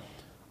Gea,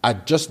 I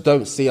just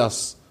don't see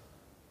us...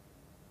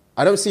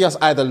 I don't see us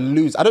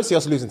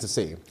losing to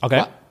City. Okay.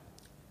 But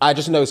I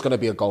just know it's going to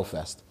be a goal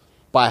fest.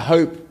 But I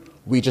hope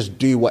we just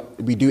do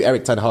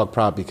Eric Ten Hag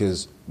proud,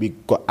 because we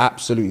got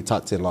absolutely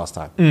tucked in last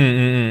time.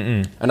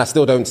 And I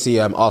still don't see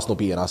Arsenal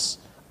beating us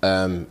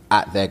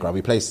at their ground.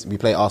 We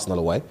play Arsenal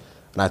away,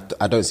 and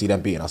I don't see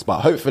them beating us.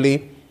 But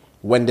hopefully,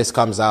 when this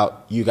comes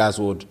out, you guys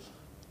would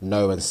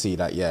know and see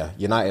that,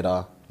 United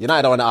are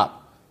on the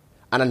up.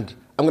 And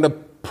I'm going to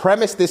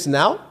premise this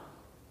now.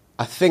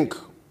 I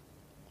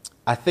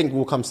think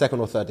we'll come second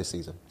or third this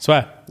season.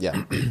 Swear.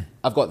 Yeah.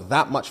 I've got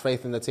that much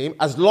faith in the team.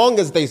 As long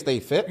as they stay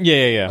fit.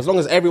 Yeah. As long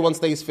as everyone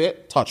stays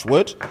fit, touch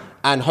wood.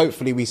 And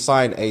hopefully we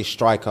sign a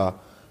striker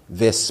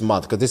this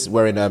month. Because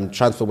we're in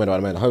transfer window at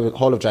the moment.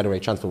 Whole of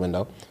January transfer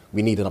window.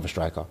 We need another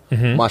striker.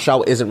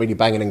 Martial isn't really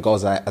banging in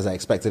goals as I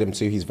expected him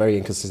to. He's very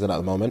inconsistent at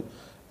the moment.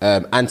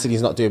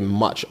 Anthony's not doing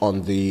much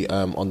on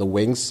the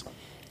wings.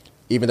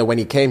 Even though when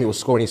he came, he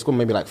scored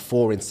maybe like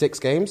 4 in 6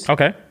 games.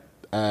 Okay.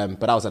 But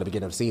that was at the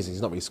beginning of the season.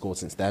 He's not really scored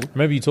since then.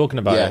 Remember you talking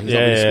about it. He's not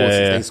really scored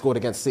since then. He scored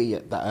against City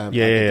at that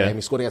game.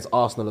 He scored against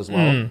Arsenal as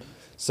well.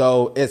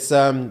 So it's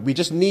we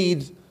just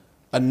need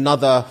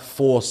another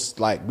force.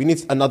 Like, we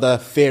need another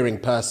fearing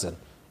person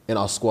in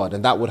our squad,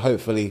 and that would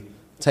hopefully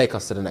take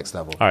us to the next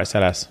level. All right, say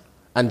less.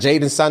 And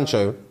Jadon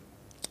Sancho,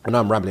 I know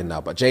I'm rambling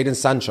now, but Jadon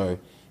Sancho,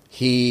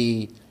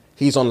 he's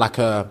on like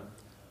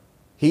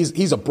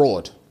he's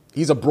abroad.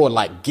 He's abroad,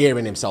 like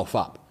gearing himself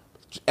up.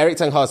 Eric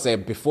Ten Hag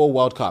said before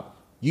World Cup,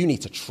 you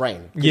need to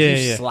train.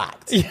 You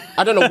slacked.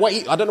 I don't know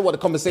what the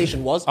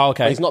conversation was.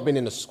 Okay. But he's not been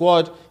in the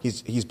squad.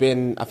 He's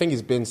been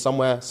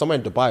somewhere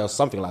in Dubai or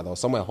something like that, or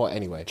somewhere hot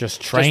anyway. Just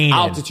training. Just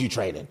altitude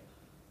training.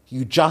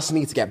 You just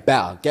need to get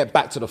better. Get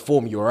back to the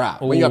form you were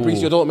at. When you're at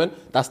Borussia Dortmund,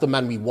 that's the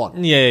man we want.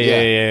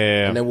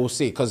 Yeah. And then we'll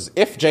see. Because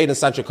if Jadon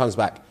Sancho comes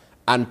back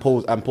and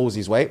pulls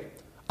his weight,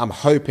 I'm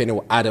hoping it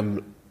will add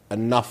him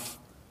enough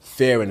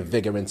fear and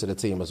vigor into the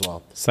team as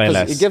well. Say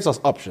less. It gives us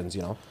options,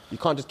 you know. You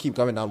can't just keep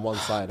going down one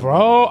side.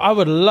 Bro,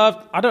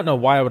 I don't know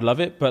why I would love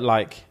it, but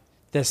like,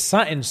 there's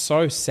something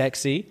so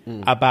sexy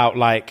about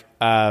like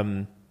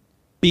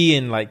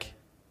being like,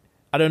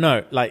 I don't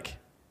know, like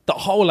the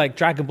whole like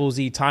Dragon Ball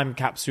Z time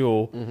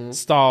capsule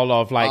style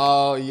of like,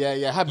 oh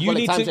yeah, have you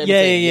need time to, to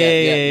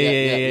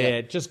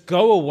yeah. Just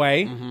go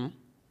away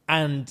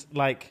and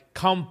like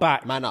come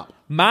back, man up,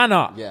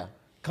 yeah,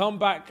 come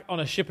back on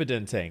a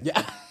Shippuden thing.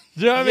 Yeah.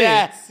 Do you know what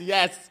I mean?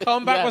 Yes.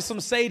 Come back with some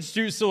sage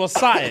juice or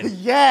something.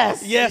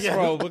 yes,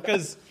 bro,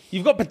 because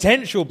you've got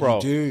potential, bro.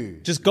 You do.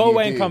 Just go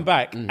away and come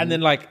back. And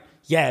then like,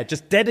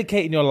 just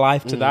dedicating your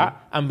life to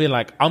that and being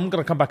like, I'm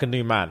going to come back a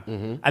new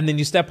man. And then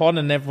you step on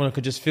and everyone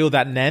could just feel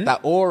that nen. That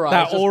aura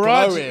just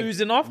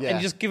oozing off. And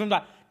you just give them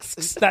that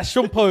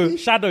Shumpo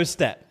shadow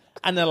step.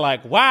 And they're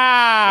like,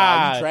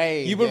 wow. You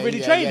trained. You've been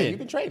really training. Yeah, you've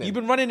been training. You've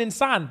been running in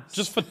sand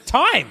just for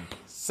time.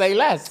 Say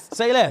less.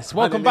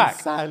 Welcome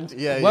back.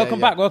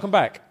 Welcome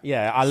back.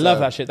 Yeah, I love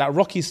that shit. That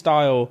Rocky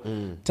style,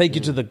 take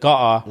you to the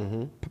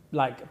gutter,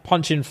 like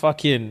punching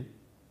fucking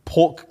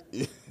pork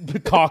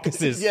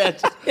carcasses.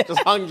 Just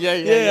hung.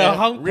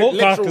 Hung pork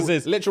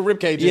carcasses. Literal rib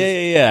cages.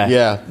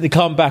 Yeah. They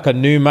come back a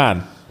new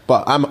man.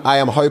 But I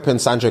am hoping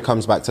Sancho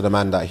comes back to the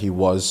man that he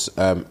was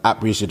at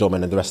Borussia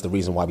Dortmund, and the rest of the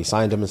reason why we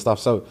signed him and stuff.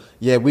 So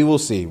yeah, we will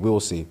see.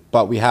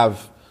 But I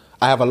have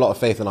a lot of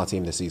faith in our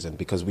team this season,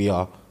 because we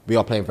are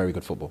playing very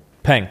good football.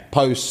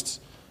 Post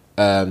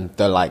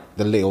the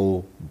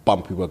little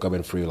bump we were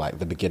going through, like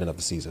the beginning of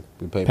the season.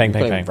 We're playing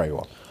very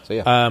well. So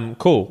yeah.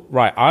 Cool.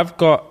 Right. I've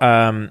got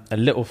a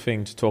little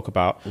thing to talk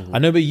about. I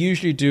know we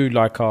usually do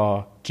like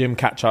our gym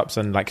catch-ups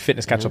and like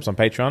fitness catch-ups on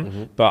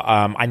Patreon, but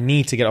I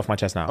need to get off my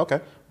chest now. Okay.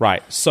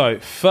 Right. So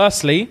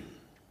firstly,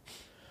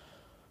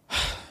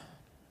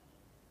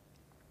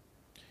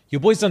 your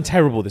boy's done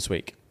terrible this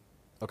week.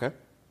 Okay.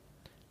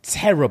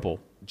 Terrible.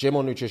 Gym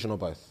or nutrition or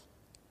both?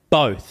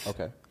 Both.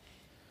 Okay.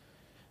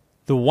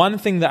 The one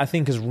thing that I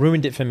think has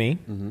ruined it for me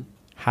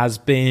has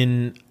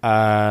been...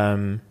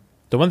 the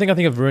one thing I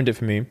think has ruined it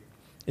for me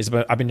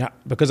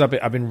because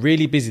I've been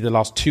really busy the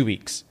last 2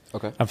 weeks.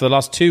 Okay. And for the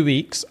last 2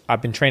 weeks,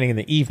 I've been training in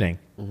the evening.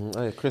 Mm-hmm.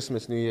 Oh, yeah,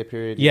 Christmas, New Year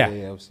period. Yeah.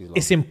 Obviously, like,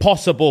 it's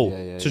impossible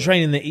to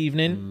train in the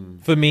evening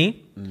for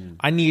me.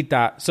 I need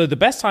that. So the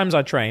best times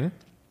I train,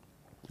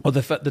 or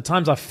the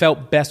times I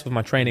felt best with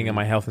my training and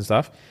my health and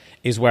stuff,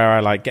 is where I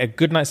like get a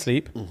good night's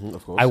sleep.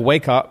 Of course. I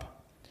wake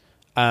up,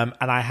 and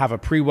I have a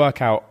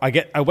pre-workout.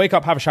 I wake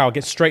up, have a shower,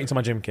 get straight into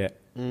my gym kit.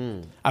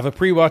 I have a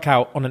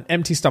pre-workout on an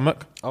empty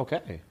stomach.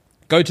 Okay.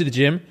 Go to the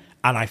gym,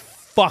 and I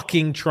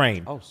fucking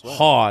train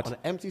hard. On an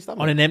empty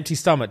stomach? On an empty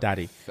stomach,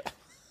 daddy.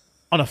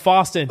 On a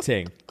fasting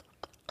thing.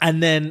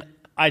 And then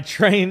I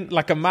train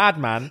like a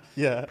madman.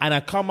 Yeah. And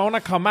when I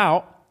come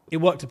out, it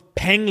worked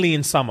pengly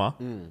in summer.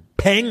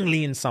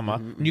 Pengly in summer.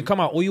 When you come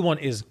out, all you want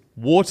is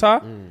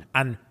water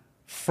and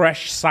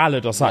fresh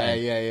salad or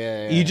something.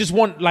 Yeah. You just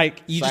want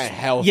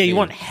healthy. Yeah, you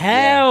want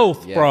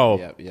health,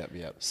 bro.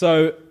 Yep.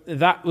 So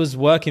that was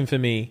working for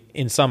me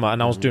in summer,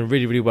 and I was doing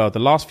really, really well. The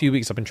last few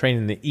weeks I've been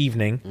training in the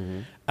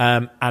evening,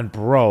 and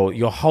bro,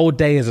 your whole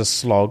day is a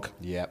slog.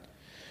 Yep.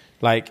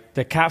 Like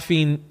the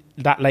caffeine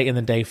that late in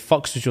the day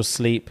fucks with your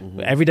sleep.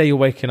 Every day you're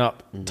waking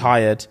up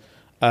tired.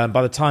 By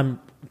the time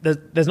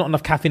there's not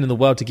enough caffeine in the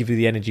world to give you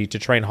the energy to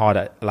train hard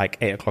at like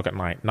 8 o'clock at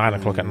night, 9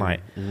 o'clock at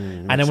night.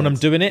 And then when I'm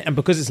doing it, and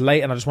because it's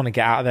late and I just want to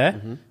get out of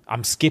there,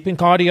 I'm skipping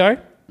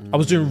cardio. I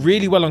was doing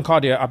really well on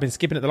cardio. I've been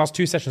skipping it. The last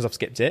 2 sessions I've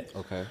skipped it.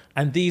 Okay.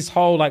 And these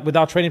whole, like, with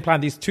our training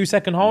plan, these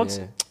 2-second holds,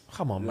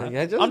 come on, man.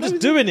 I'm just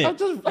doing it. I'm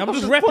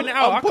just repping it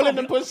out. I'm pulling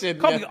and pushing.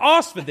 Can't be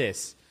asked for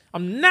this.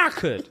 I'm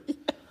knackered.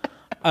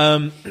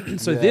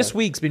 So this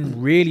week's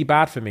been really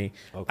bad for me.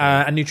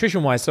 And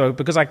nutrition-wise, so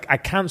because I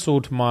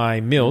cancelled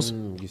my meals.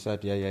 You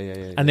said,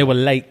 yeah. And they were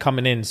late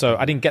coming in, so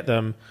I didn't get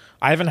them.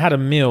 I haven't had a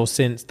meal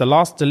since the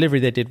last delivery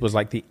they did was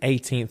like the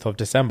 18th of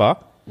December.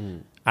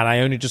 And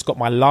I only just got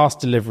my last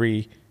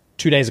delivery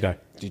 2 days ago.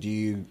 Did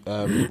you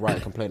write a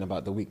complaint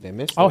about the week they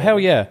missed? Oh, hell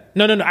yeah.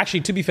 No.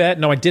 Actually, to be fair,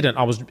 no, I didn't.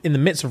 I was in the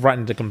midst of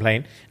writing the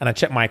complaint, and I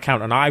checked my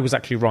account, and I was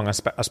actually wrong. I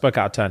spoke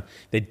out of turn.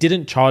 They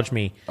didn't charge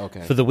me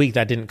for the week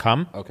that didn't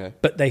come. Okay.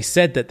 But they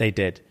said that they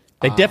did.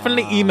 They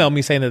definitely emailed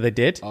me saying that they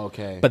did.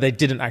 Okay. But they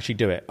didn't actually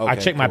do it. I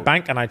checked my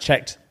bank, and I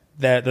checked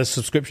the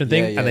subscription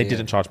thing, and they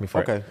didn't charge me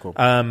for it. Okay, cool.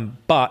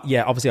 But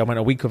yeah, obviously I went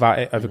a week without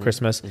it over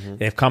Christmas.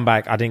 They've come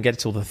back. I didn't get it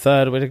till the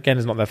 3rd, which again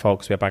is not their fault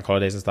because we had bank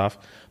holidays and stuff.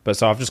 But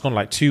so I've just gone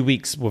like 2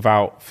 weeks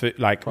without food,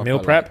 like meal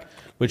prep,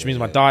 which means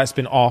my diet's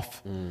been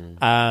off.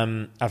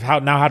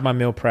 I've now had my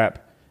meal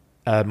prep.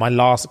 My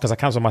last, because I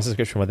cancelled my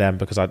subscription with them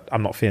because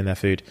I'm not feeling their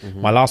food.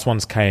 My last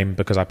ones came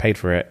because I paid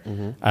for it.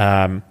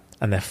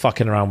 And they're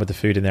fucking around with the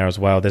food in there as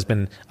well. There's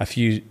been a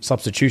few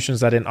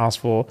substitutions I didn't ask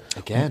for.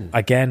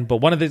 Again. But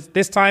one of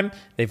this time,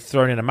 they've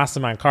thrown in a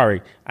Massaman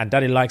curry. And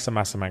Daddy likes a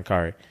Massaman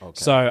curry.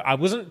 So I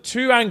wasn't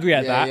too angry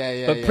at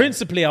that. But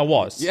principally, I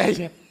was.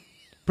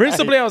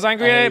 Principally, I was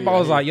angry at it. But I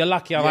was like, you're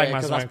lucky I like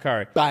Massaman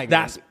curry.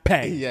 That's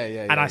peng.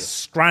 And I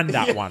scranned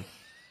that one.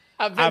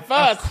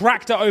 I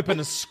cracked it open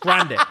and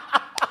scranned it.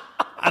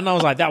 And I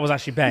was like, that was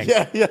actually bang.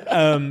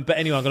 But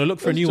anyway, I'm going to look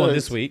for a new one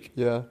this week.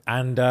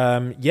 And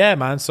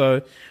man,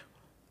 so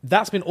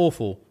that's been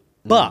awful.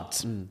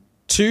 But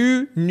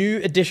 2 new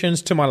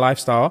additions to my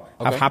lifestyle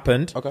have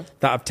happened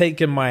that have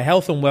taken my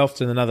health and wealth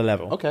to another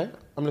level. Okay,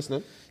 I'm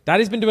listening.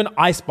 Daddy's been doing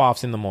ice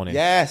baths in the morning.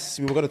 Yes,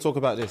 we were going to talk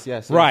about this.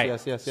 Yes.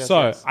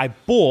 So I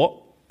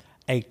bought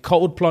a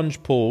cold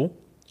plunge pool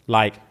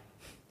like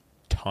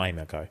time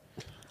ago.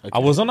 I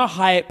was on a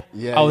hype.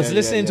 I was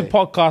listening to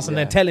podcasts and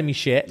they're telling me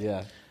shit.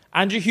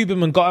 Andrew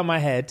Huberman got in my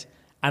head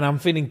and I'm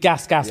feeling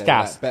gas.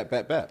 Like,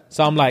 bet.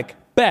 So I'm like,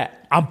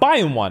 bet, I'm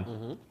buying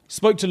one.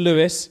 Spoke to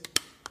Lewis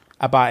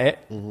about it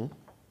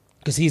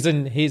because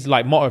his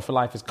like motto for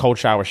life is cold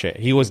shower shit.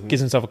 He always gives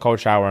himself a cold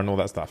shower and all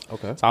that stuff.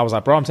 So I was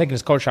like, bro, I'm taking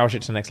this cold shower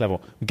shit to the next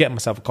level. I'm getting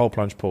myself a cold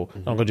plunge pool.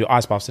 And I'm going to do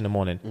ice baths in the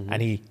morning.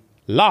 And he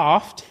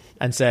laughed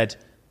and said,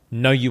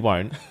 no, you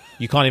won't.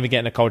 You can't even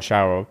get in a cold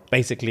shower.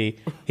 Basically,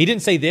 he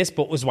didn't say this,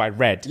 but it was what I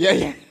read.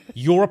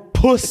 You're a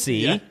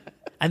pussy.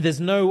 And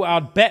there's no,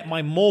 I'd bet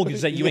my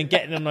mortgage that you ain't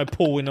getting in no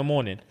pool in the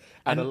morning.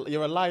 And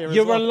you're a liar as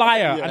You're well. a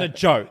liar and a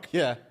joke.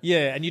 Yeah,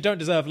 and you don't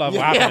deserve love or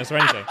happiness or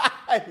anything.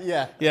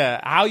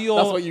 How you're,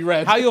 that's what you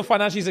read. How you're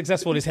financially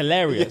successful is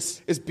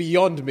hilarious. It's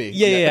beyond me.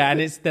 And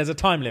there's a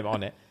time limit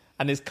on it.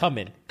 And it's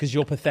coming because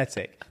you're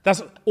pathetic.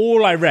 That's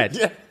all I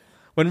read.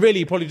 When really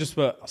you probably just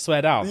put,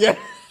 swear down.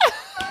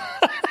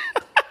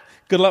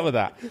 Good luck with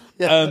that.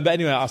 But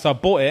anyway, so I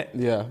bought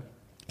it.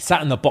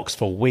 Sat in the box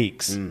for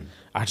weeks.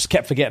 I just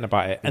kept forgetting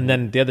about it. And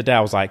then the other day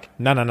I was like,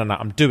 no,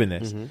 I'm doing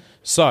this.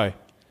 So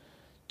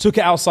took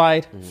it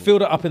outside,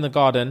 filled it up in the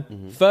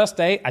garden. First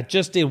day, I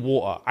just did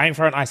water. I ain't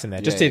throwing ice in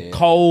there. Just did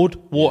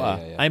cold water.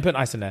 I ain't putting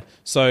ice in there.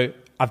 So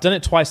I've done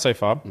it twice so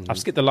far. I've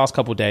skipped the last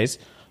couple of days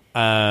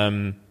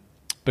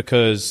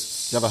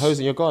because... Do you have a hose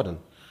in your garden?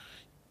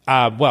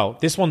 Well,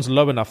 this one's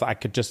low enough that I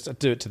could just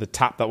do it to the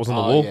tap that was on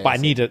the wall. But I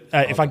need it.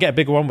 If I get a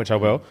bigger one, which I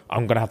will,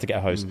 I'm going to have to get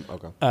a hose.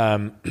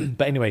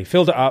 But anyway,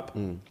 filled it up.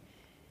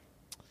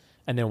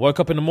 And then woke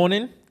up in the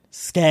morning,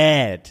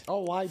 scared. Oh,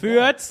 why?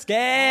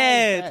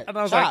 Scared. And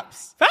I was like,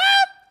 fam,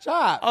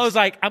 Chat. I was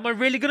like, am I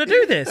really going to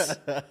do this?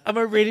 Am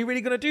I really,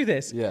 really going to do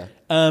this? Yeah.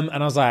 And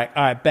I was like,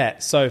 all right,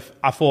 bet. So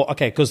I thought,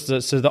 okay, because the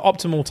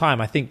optimal time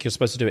I think you're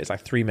supposed to do it is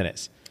like 3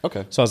 minutes.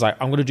 Okay. So I was like,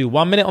 I'm going to do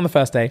 1 minute on the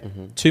first day,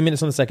 2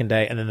 minutes on the second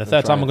day, and then the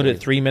third time I'm going to do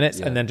it 3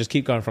 minutes, and then just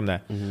keep going from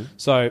there.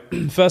 So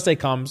first day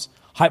comes,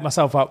 hype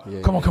myself up.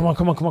 Come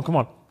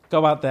on.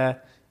 Go out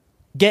there,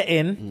 get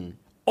in.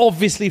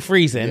 Obviously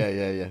freezing.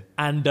 Yeah.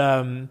 And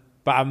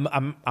but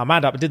I'm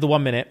mad up. I did the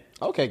 1 minute.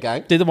 Okay,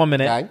 gang. Did the 1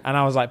 minute, Gang. and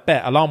I was like,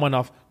 bet. Alarm went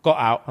off. Got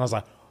out, and I was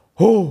like,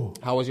 oh.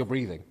 How was your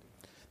breathing?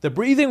 The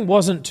breathing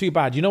wasn't too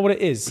bad. You know what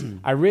it is?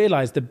 I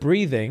realized the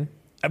breathing,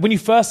 when you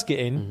first get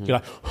in, you're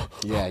like,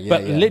 Yeah.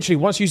 but literally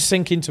once you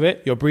sink into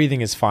it, your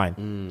breathing is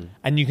fine.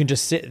 And you can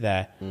just sit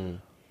there.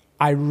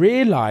 I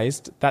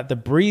realized that the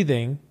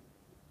breathing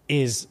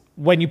is,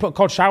 when you put a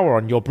cold shower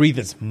on, your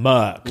breathing's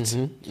murked.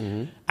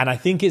 And I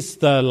think it's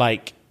the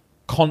like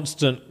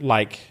constant,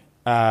 like,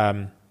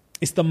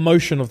 it's the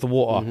motion of the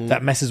water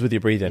that messes with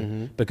your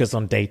breathing. Because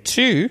on day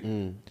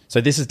 2, so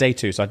this is day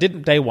 2. So I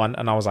did day 1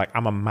 and I was like,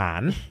 I'm a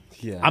man.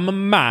 Yeah. I'm a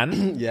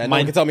man. No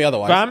one can tell me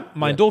otherwise. Fam,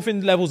 my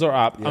endorphin levels are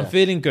up. Yeah. I'm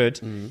feeling good.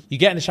 You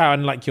get in the shower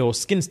and like your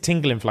skin's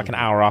tingling for like an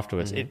hour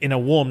afterwards in a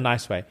warm,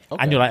 nice way.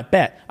 Okay. And you're like,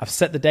 bet, I've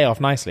set the day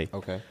off nicely.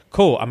 Okay.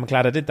 Cool, I'm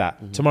glad I did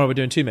that. Tomorrow we're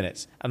doing 2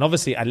 minutes. And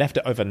obviously I left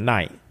it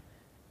overnight.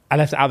 I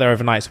left it out there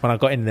overnight. So when I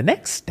got in the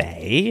next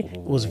day,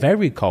 it was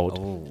very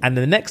cold. And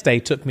the next day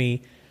took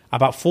me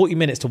about 40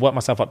 minutes to work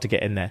myself up to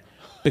get in there.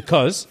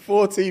 Because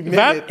 40 minutes.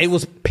 fam, it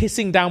was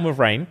pissing down with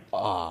rain.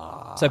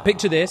 So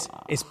picture this.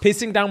 It's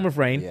pissing down with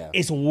rain. Yeah.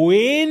 It's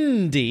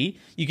windy.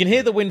 You can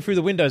hear the wind through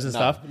the windows and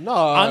stuff. No.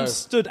 I'm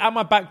stood at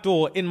my back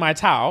door in my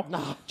towel,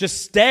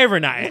 just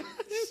staring at it.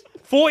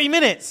 40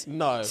 minutes.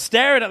 No.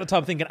 Staring at the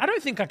tub thinking, I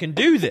don't think I can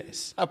do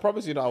this. I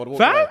promise you, I would have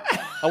walked Fam?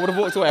 away. I would have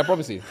walked away, I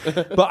promise you.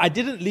 But I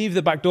didn't leave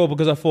the back door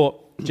because I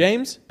thought,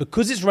 James,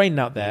 because it's raining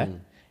out there,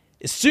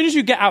 as soon as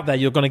you get out there,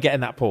 you're going to get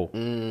in that pool.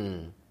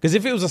 Because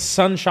if it was a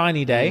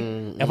sunshiny day,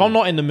 if I'm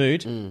not in the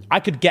mood, I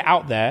could get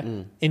out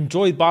there,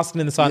 enjoy basking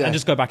in the sun, and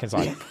just go back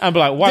inside. And be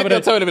like, why would I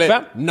do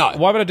that? No.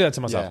 Why would I do that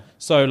to myself? Yeah.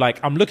 So like,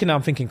 I'm looking at,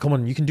 I'm thinking, come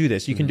on, you can do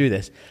this, you can do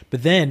this.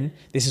 But then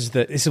this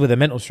is where the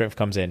mental strength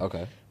comes in.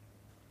 Okay.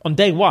 On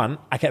day 1,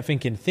 I kept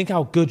thinking, think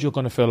how good you're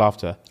going to feel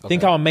after.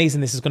 Think how amazing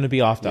this is going to be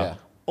after. Yeah.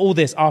 All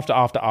this after.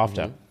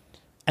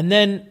 And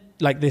then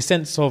like this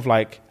sense of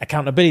like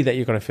accountability that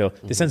you're going to feel,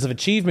 the sense of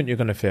achievement you're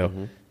going to feel.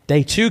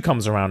 Day 2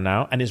 comes around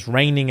now and it's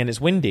raining and it's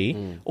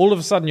windy. All of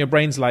a sudden your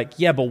brain's like,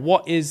 yeah, but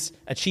what is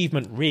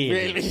achievement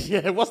really? Really?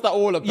 Yeah, what's that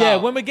all about? Yeah,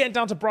 when we're getting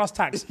down to brass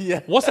tacks,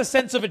 what's a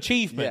sense of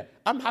achievement? Yeah.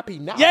 I'm happy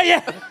now.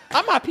 Yeah.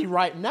 I'm happy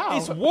right now.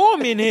 It's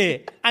warm in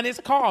here and it's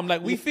calm.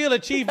 Like we feel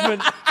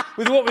achievement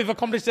with what we've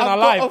accomplished in I've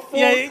our got life.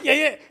 a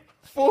Yeah.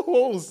 4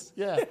 walls.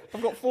 Yeah.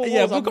 I've got 4 walls.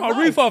 Yeah, we've got a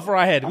roof over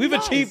our head. We've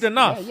nice. achieved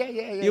enough.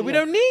 Yeah. We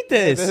don't need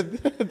this.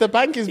 The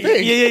bank is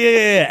big.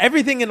 Yeah.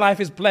 Everything in life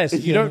is blessed.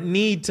 You don't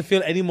need to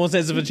feel any more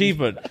sense of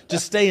achievement.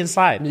 Just stay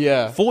inside.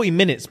 Yeah. 40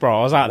 minutes,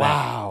 bro. I was out there.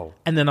 Wow.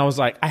 And then I was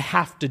like, I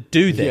have to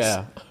do this.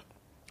 Yeah.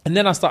 And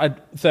then I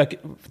started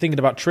thinking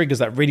about triggers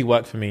that really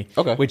work for me.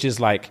 Okay. Which is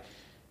like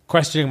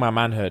questioning my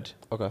manhood.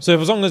 Okay. So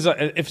as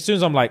soon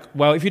as I'm like,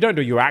 well, if you don't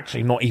do it, you're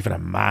actually not even a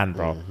man,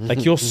 bro.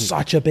 Like you're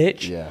such a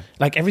bitch. Yeah.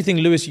 Like everything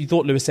you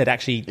thought Lewis said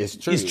actually It's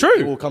true. is true.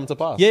 It will come to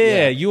pass.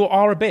 Yeah. You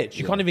are a bitch.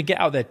 You can't even get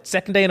out there.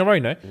 Second day in a row,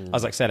 no? I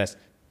was like, Celeste,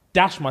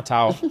 dashed my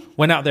towel,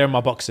 went out there in my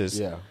boxers.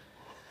 Yeah.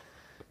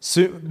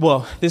 So,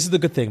 well, this is the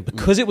good thing.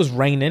 Because it was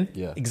raining,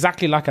 Yeah.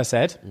 exactly like I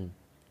said,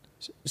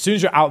 as soon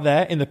as you're out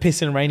there in the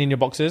piss and rain in your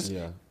boxers,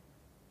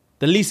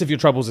 the least of your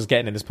troubles is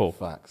getting in this pool.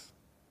 Facts.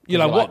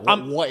 You're like,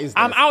 what is this?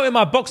 I'm out in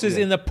my boxers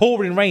in the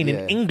pouring rain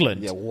in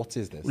England. Yeah, what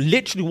is this?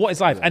 Literally, what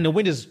is life? And the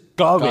wind is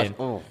going.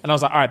 Oh. And I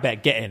was like, all right,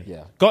 bet, get in.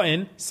 Yeah. Got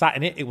in, sat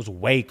in it. It was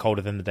way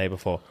colder than the day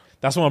before.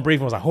 That's when my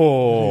breathing was like,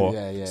 oh.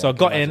 Yeah, so I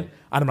got in, and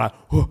I'm like,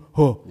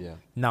 oh. Yeah.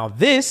 Now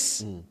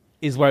this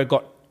is where it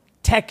got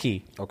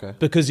techie. Okay.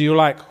 Because you're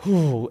like,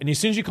 oh. And as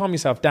soon as you calm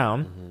yourself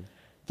down,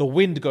 the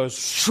wind goes,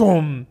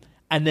 shum.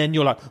 And then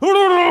you're like,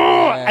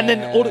 and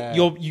then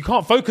you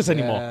can't focus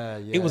anymore.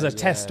 It was a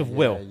test of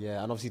will.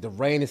 Yeah, and obviously the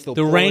rain is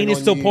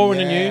still pouring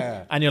on you,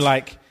 and you're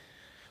like,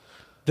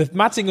 the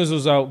mad thing was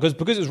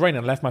because it was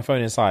raining, I left my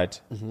phone inside.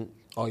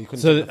 Oh, you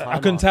couldn't. So I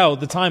couldn't tell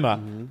the timer.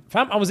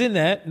 Fam, I was in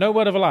there, no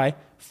word of a lie,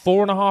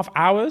 4.5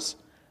 hours,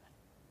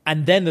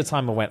 and then the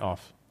timer went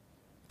off.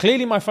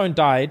 Clearly my phone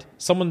died.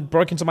 Someone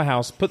broke into my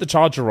house, put the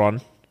charger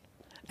on,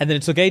 and then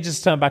it took ages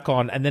to turn back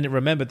on, and then it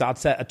remembered that I'd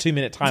set a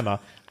 2-minute timer,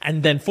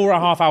 and then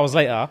 4.5 hours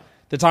later,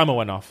 the timer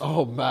went off.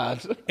 Oh,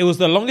 mad. It was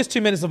the longest 2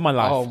 minutes of my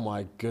life. Oh,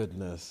 my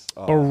goodness.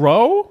 Oh.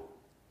 Bro,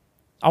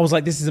 I was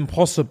like, this is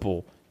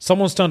impossible.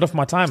 Someone's turned off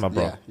my timer,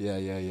 bro.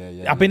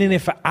 Yeah. I've been in here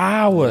for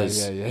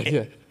hours.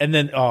 Yeah. And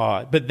then,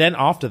 but then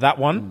after that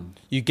one,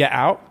 you get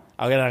out.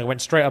 I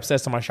went straight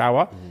upstairs to my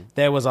shower.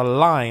 There was a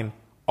line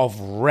of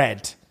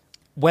red.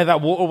 Where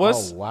that water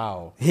was. Oh,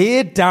 wow.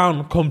 Here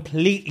down,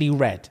 completely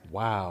red.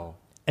 Wow.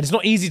 And it's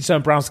not easy to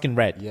turn brown skin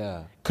red.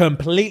 Yeah.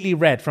 Completely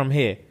red from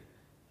here.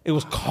 It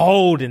was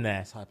cold in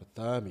there. It's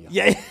hypothermia.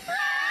 Yeah.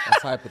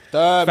 That's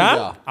hypothermia.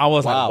 Fam, I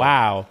was like,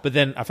 wow. But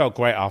then I felt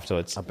great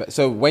afterwards.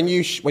 So when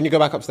you go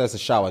back upstairs to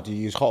shower, do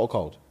you use hot or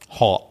cold?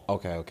 Hot.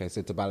 Okay.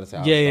 So to balance it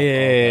out.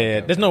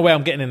 Yeah. There's no way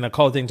I'm getting in a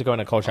cold thing to go in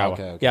a cold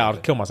shower. Yeah, I'll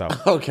kill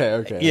myself.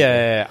 Okay.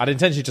 Yeah. I'd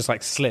intentionally just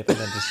like slip and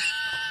then just.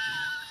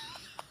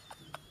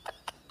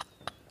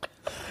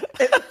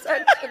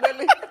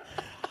 Intentionally.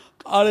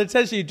 I'd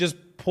intentionally just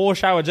pour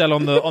shower gel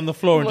on the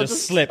floor and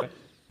just slip,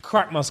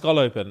 crack my skull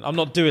open. I'm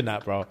not doing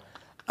that, bro.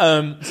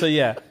 So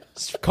yeah,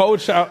 cold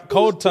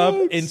tub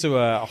into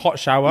a hot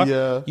shower.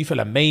 Yeah. You feel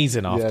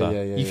amazing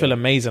after. You feel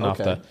amazing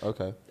after.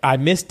 Okay. I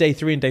missed day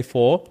 3 and day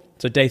 4.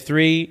 So day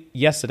 3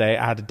 yesterday,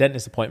 I had a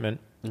dentist appointment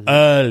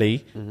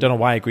early. Don't know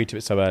why I agreed to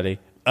it so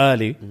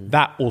early.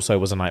 That also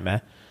was a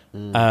nightmare.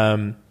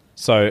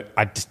 So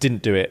I just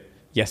didn't do it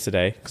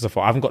yesterday because I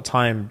thought I haven't got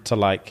time to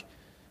like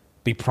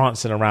be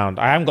prancing around.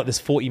 I haven't got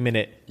this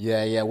 40-minute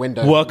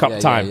window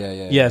workup time.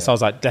 So I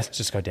was like, let's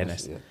just go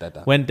dentist.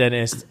 Went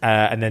dentist,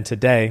 and then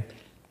today,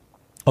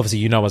 obviously,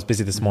 you know, I was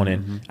busy this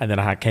morning, and then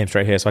I came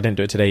straight here, so I didn't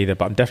do it today either.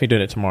 But I'm definitely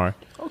doing it tomorrow.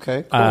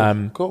 Okay,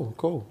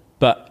 cool.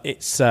 But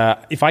it's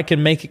if I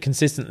can make it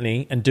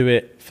consistently and do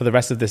it for the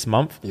rest of this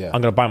month, I'm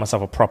going to buy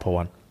myself a proper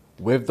one.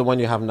 With the one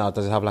you have now,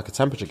 does it have like a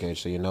temperature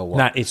gauge so you know what?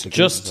 Nah, it's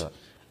just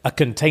a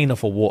container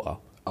for water.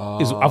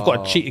 I've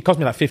got a cheap. It cost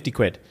me like 50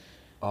 quid.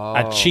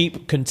 A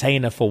cheap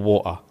container for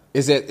water.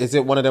 Is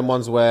it one of them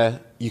ones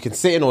where you can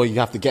sit in or you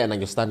have to get in and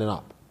you're standing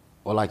up?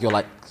 Or like you're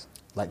like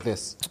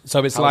this?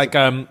 So it's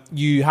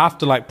you have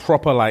to like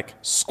proper like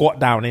squat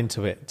down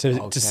into it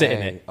to sit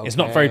in it. It's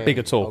not very big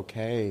at all.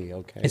 Okay.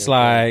 It's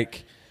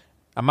like,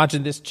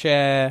 imagine this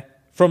chair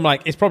from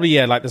like, it's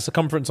probably like the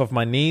circumference of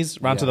my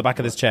knees round to the back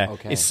of this chair.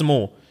 Okay. It's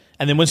small.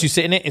 And then once you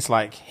sit in it, it's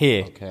like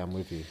here. Okay, I'm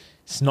with you.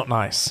 It's not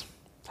nice.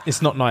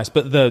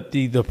 But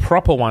the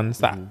proper ones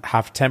that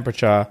have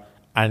temperature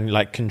and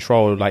like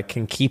control, like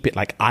can keep it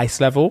like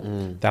ice level,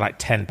 they're like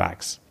 10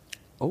 bags.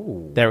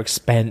 Oh, they're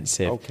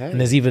expensive. Okay. And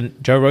there's even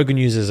Joe Rogan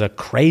uses a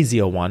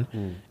crazier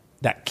one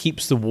that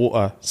keeps the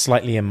water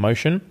slightly in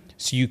motion,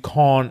 so you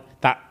can't,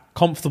 that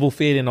comfortable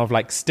feeling of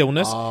like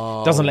stillness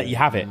doesn't let you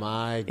have it.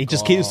 It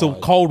just keeps the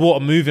cold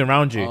water moving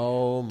around you.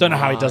 Don't know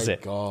how he does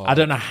it. I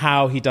don't know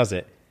how he does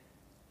it.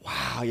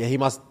 Wow.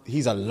 Yeah,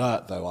 he's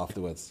alert though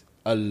afterwards.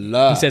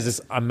 Alert. He says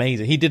it's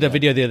amazing. He did a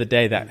video the other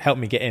day that helped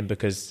me get in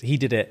because he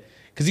did it.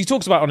 Because he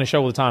talks about it on his show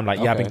all the time, like,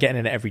 I've been getting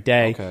in it every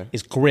day.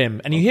 It's grim.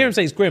 And you hear him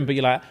say it's grim, but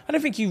you're like, I don't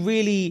think you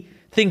really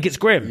think it's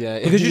grim. Yeah,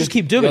 because you just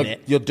keep doing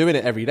it. You're doing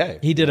it every day.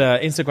 He did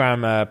an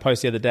Instagram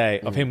post the other day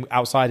of him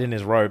outside in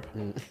his robe.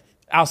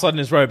 Outside in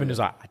his robe, and he was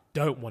like, I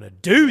don't want to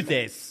do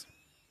this.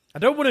 I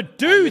don't want to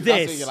do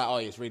this. You're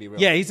like, it's really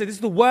real. Yeah, he said, this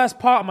is the worst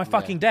part of my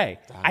fucking day.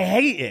 Damn. I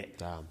hate it.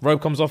 Damn.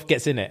 Robe comes off,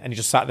 gets in it, and he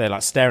just sat there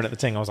like staring at the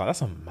thing. I was like,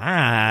 that's a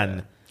man.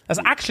 Yeah.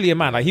 That's actually a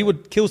man. Like, he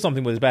would kill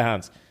something with his bare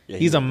hands. Yeah,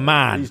 he's a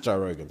man. He's Joe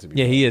Rogan, to be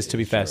fair. Yeah, he is, to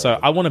be fair. So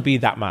I want to be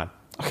that man.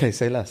 Okay,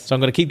 say less. So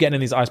I'm going to keep getting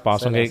in these ice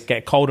baths. I'm going to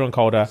get colder and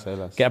colder.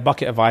 Get a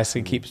bucket of ice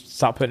and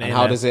start putting it in.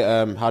 How does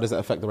it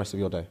affect the rest of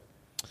your day?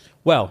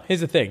 Well, here's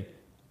the thing.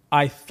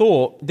 I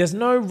thought there's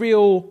no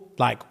real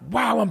like,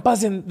 wow, I'm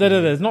buzzing.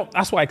 It's not.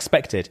 That's what I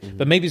expected.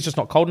 But maybe it's just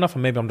not cold enough,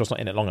 and maybe I'm just not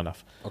in it long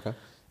enough. Okay.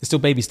 It's still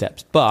baby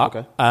steps,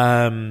 but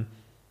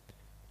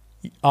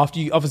after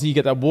you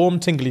get that warm,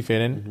 tingly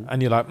feeling,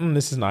 and you're like,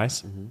 this is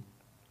nice.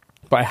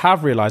 But I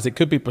have realized it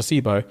could be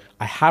placebo.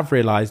 I have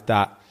realized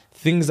that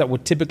things that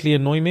would typically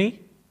annoy me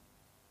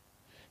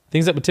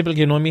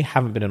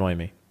haven't been annoying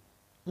me.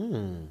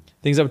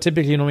 Things that would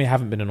typically annoy me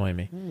haven't been annoying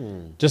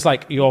me. Just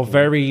like you're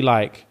very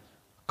like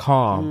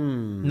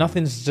calm.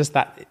 Nothing's just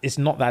that. It's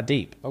not that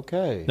deep.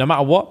 Okay. No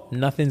matter what,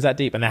 nothing's that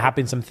deep. And there have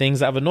been some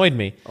things that have annoyed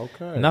me.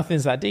 Okay.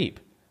 Nothing's that deep.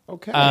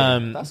 Okay.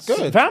 That's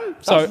good. Fam?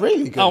 That's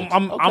really good.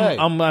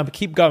 I'm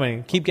keep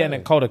going, keep getting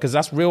it colder because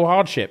that's real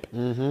hardship.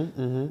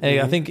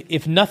 I think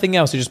if nothing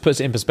else, it just puts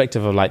it in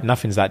perspective of like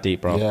nothing's that deep,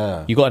 bro.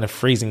 Yeah. You got in a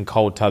freezing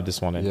cold tub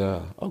this morning.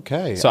 Yeah.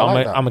 Okay. So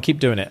I'm gonna keep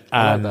doing it.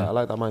 I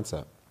like that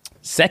mindset.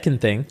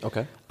 Second thing.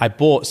 Okay. I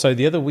bought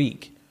the other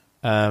week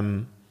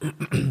when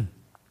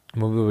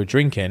we were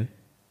drinking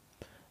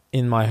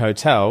in my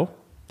hotel,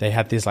 they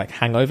had this like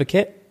hangover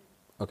kit.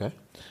 Okay.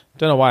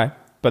 Don't know why.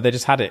 But they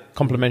just had it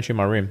complimentary in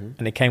my room.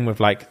 And it came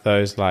with like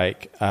those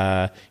like,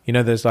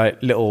 those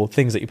like little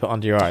things that you put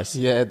under your eyes.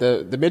 Yeah,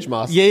 the midge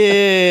mask.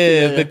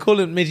 Yeah. They call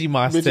it midgy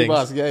mask things. Midgy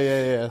mask,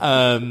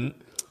 yeah.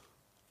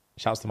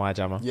 Shouts to Maya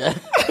Jama. Yeah.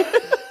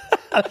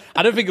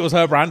 I don't think it was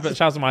her brand, but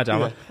shouts to Maya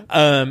Jama.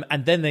 Yeah.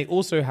 And then they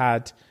also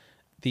had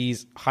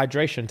these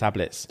hydration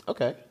tablets.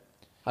 Okay.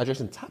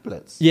 Hydration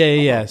tablets?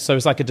 Yeah. So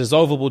it's like a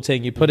dissolvable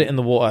thing. You put it in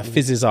the water,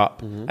 fizzes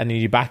up, and then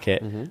you back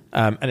it.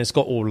 And it's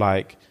got all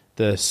like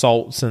the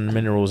salts and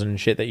minerals and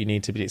shit that you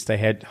need to stay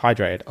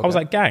hydrated. Okay. I was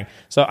like, gang.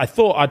 So I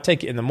thought I'd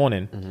take it in the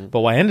morning, but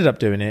what I ended up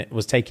doing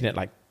was taking it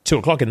like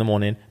 2:00 in the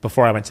morning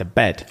before I went to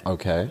bed.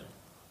 Okay.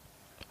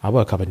 I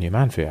woke up a new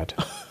man, Fuad.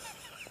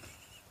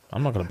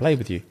 I'm not going to play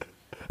with you.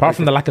 Apart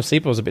from the lack of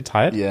sleep, I was a bit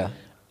tired. Yeah.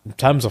 In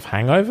terms of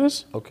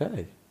hangovers,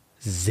 okay,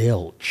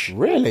 zilch.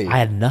 Really? I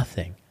had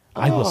nothing.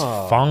 I was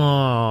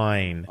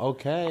fine.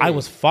 Okay. I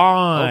was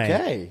fine.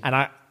 Okay. And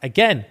I,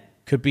 again,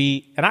 could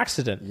be an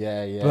accident.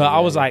 Yeah. But I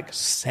was like,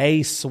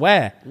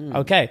 swear.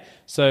 Okay.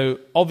 So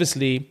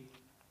obviously,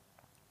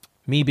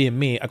 me being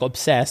me, I got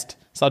obsessed,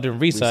 started doing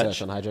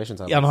research on hydration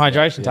tablets. Yeah, on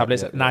hydration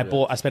tablets. And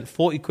I spent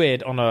 40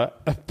 quid on a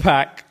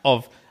pack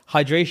of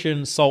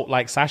hydration salt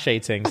like sachet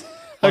things.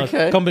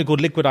 Okay. A company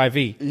called Liquid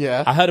IV.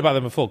 Yeah. I heard about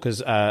them before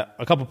because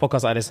a couple of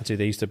podcasts I listened to,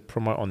 they used to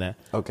promote on there.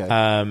 Okay.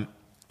 And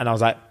I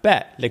was like,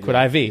 bet, Liquid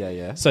IV.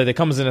 Yeah. So they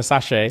comes in a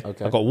sachet.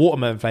 Okay. I've got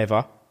watermelon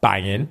flavor,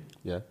 banging.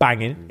 Yeah.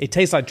 Banging. It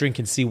tastes like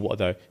drinking seawater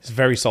though. It's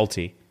very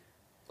salty.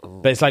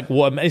 But it's like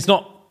water. It's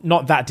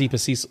not that deep a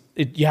sea.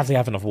 You have to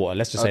have enough water.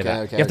 Let's just say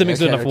that. You have to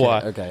mix enough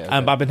water. Okay.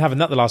 But I've been having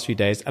that the last few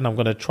days, and I'm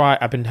going to try.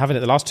 I've been having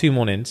it the last 2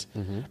 mornings,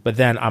 but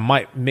then I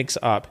might mix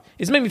it up.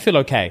 It's made me feel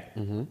okay.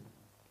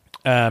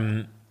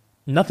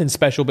 Nothing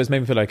special, but it's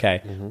made me feel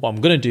okay. What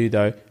I'm going to do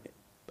though,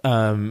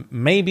 I've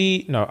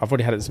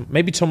already had it.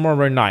 Maybe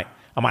tomorrow night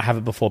I might have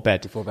it before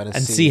bed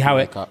and see how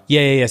it. Up.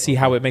 See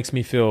how it makes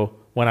me feel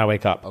when I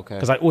wake up. Okay.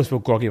 Because I always feel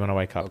groggy when I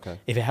wake up. Okay.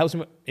 If it helps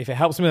me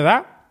with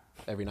that.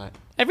 Every night.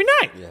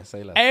 Yeah,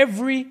 say less.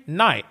 Every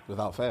night.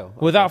 Without fail.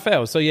 Without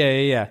fail. So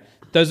yeah.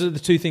 Those are the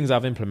 2 things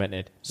I've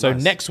implemented. So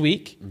next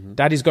week,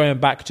 Daddy's going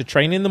back to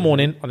train in the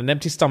morning on an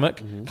empty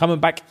stomach, coming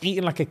back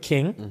eating like a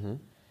king.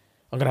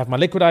 I'm going to have my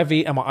liquid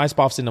IV and my ice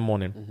baths in the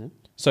morning.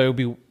 So it'll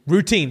be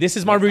routine. This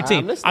is my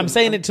routine. I'm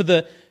saying it to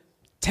the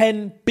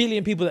 10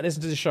 billion people that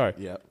listen to the show.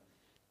 Yep.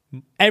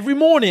 Every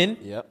morning,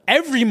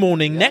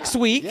 next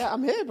week. Yeah,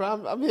 I'm here,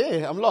 bro. I'm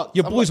here. I'm locked.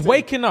 Your boy's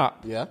waking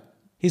up. Yeah.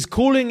 He's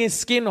cooling his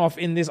skin off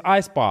in this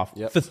ice bath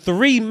for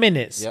 3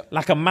 minutes,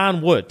 like a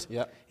man would.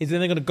 Yep. He's then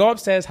going to go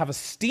upstairs, have a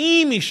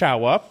steamy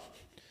shower,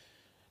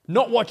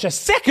 not watch a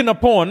second of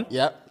porn.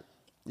 Yep.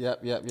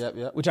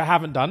 Which I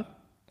haven't done.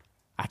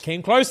 I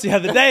came close the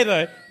other day,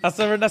 though.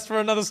 That's for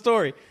another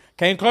story.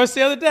 Came close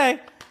the other day.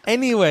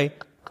 Anyway,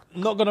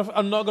 I'm not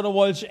gonna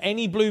watch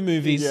any blue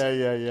movies.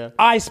 Yeah.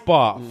 Ice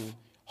bath,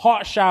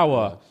 hot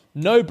shower,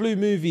 no blue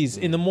movies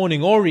in the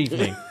morning or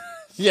evening.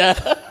 Yeah.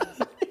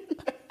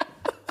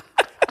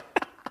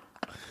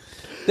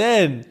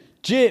 Then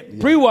gym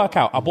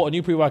pre-workout. I bought a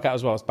new pre-workout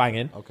as well. It's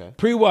banging. Okay.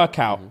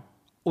 Pre-workout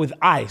with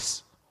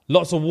ice,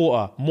 lots of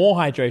water, more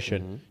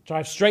hydration.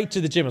 Drive straight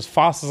to the gym as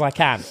fast as I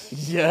can.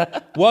 Yeah.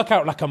 Work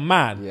out like a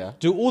man. Yeah.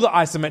 Do all the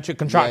isometric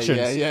contractions.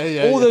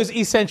 All those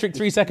eccentric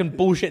 3-second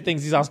bullshit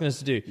things he's asking us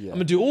to do. I'm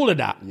gonna do all of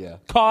that. Yeah.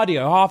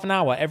 Cardio, half an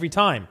hour every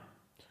time.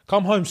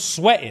 Come home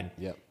sweating.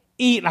 Yep.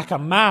 Eat like a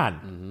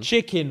man.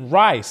 Chicken,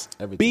 rice,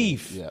 Everything.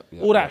 beef, Yep.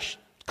 all that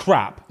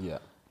crap. Yeah.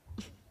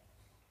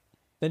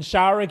 Then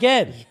shower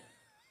again.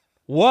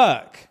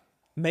 Work.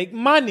 Make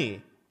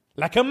money.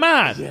 Like a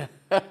man.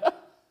 Yeah.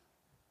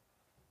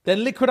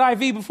 Then liquid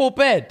IV before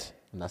bed.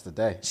 And that's the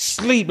day.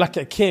 Sleep like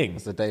a king.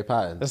 That's the day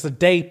pattern. That's the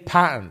day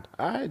pattern.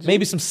 All right, G.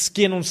 Maybe some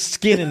skin on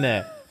skin in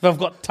there if I've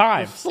got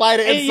time.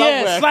 Slide it in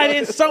somewhere. Yeah, slide it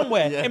in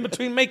somewhere in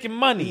between making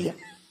money. Yeah.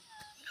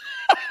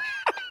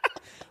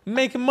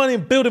 Making money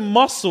and building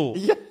muscle.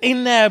 Yeah.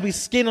 In there, be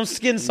skin on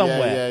skin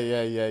somewhere.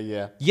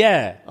 Yeah.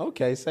 Yeah.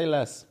 Okay, say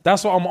less.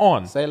 That's what I'm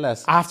on. Say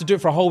less. I have to do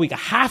it for a whole week. I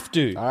have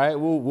to. All right,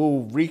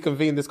 we'll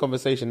reconvene this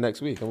conversation next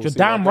week. And we'll You're see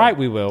damn what right happens.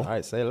 we will. All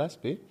right, say less,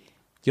 B.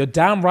 You're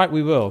damn right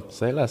we will.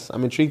 Say less.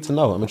 I'm intrigued to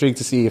know. I'm intrigued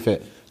to see if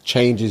it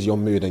changes your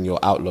mood and your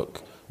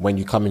outlook when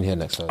you come in here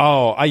next time.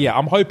 Oh, yeah.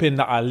 I'm hoping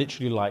that I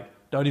literally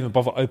don't even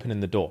bother opening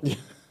the door.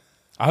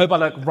 I hope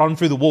I run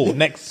through the wall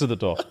next to the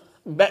door.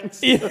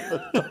 Next.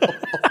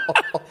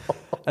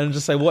 And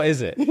just say, what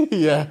is it?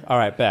 Yeah. All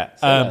right, bet.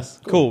 less.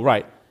 Cool,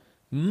 right.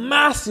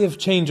 Massive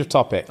change of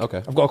topic. Okay.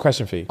 I've got a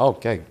question for you.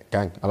 Okay,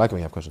 gang. I like when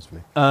you have questions for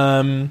me.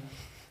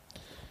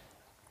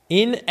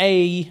 In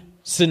a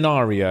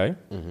scenario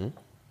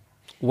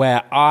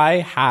where I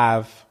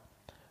have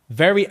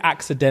very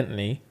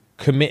accidentally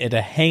committed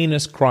a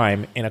heinous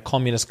crime in a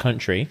communist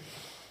country,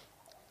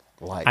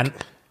 For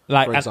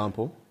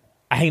example?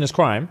 a heinous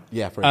crime.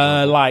 Yeah, for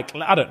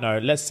example. I don't know.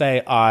 Let's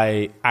say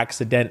I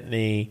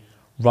accidentally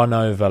run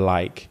over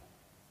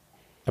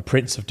a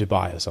Prince of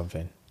Dubai or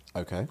something.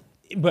 Okay.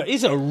 But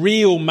it's a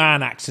real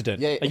man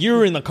accident. Yeah. You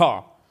were in the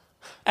car.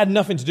 Had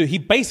nothing to do. He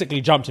basically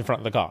jumped in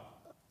front of the car.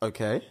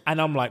 Okay.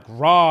 And I'm like,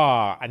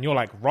 rah. And you're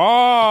like,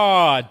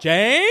 rah,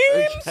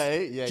 James?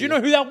 Okay, yeah. Do you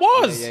know who that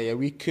was? Yeah.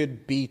 We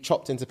could be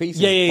chopped into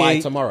pieces Yeah. by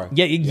tomorrow.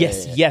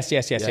 Yes.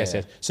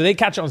 So they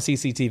catch it on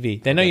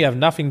CCTV. They know you have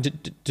nothing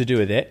to do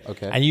with it.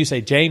 Okay. And you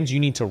say, James,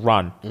 you need to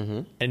run.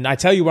 And I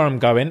tell you where I'm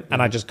going,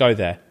 and I just go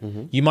there.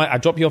 I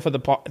drop you off at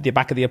the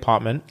back of the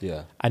apartment.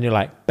 Yeah. And you're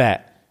like,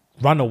 bet,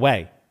 run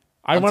away.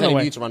 I'm run telling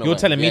away. you to run You're away.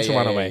 telling me to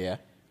run away. Yeah.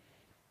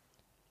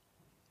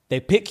 They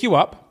pick you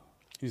up.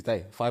 Who's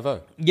they?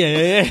 5-0.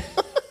 Yeah.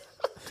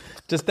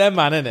 Just them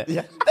man, innit?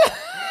 Yeah.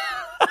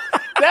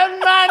 Them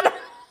man.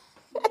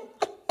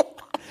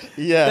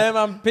 Yeah. Them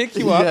man pick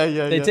you up.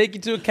 They take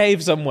you to a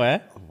cave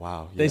somewhere.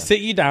 Wow. Yeah. They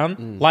sit you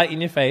down, light in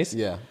your face.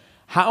 Yeah.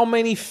 How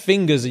many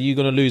fingers are you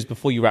going to lose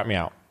before you wrap me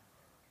out?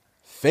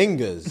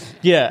 Fingers.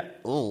 Yeah.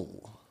 Ooh.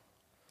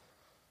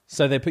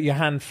 So they put your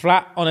hand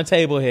flat on a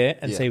table here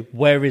and say,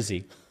 where is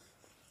he?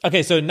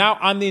 Okay, so now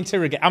I'm the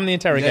interrogator. All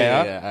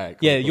right,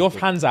 cool, your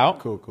hands out.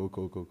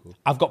 Cool.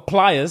 I've got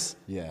pliers.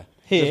 Yeah.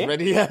 Here. Just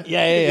ready? Yeah.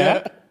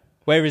 Yeah.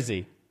 Where is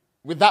he?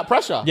 With that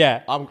pressure?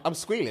 Yeah. I'm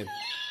squealing.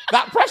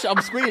 That pressure,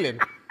 I'm squealing.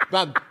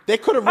 Man, they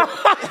could have...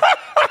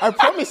 I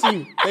promise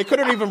you, they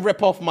couldn't even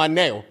rip off my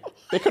nail.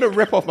 They couldn't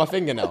rip off my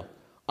fingernail.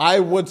 I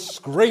would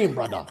scream,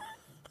 brother.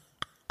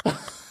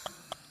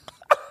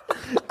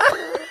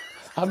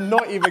 I'm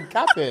not even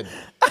capping.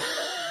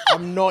 You're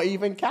not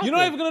even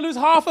going to lose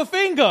half a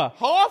finger.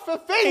 Half a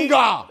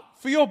finger!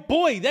 For your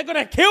boy. They're going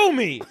to kill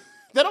me.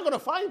 They're not going to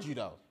find you,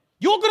 though.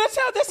 You're going to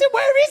tell. They said,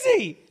 where is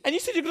he? And you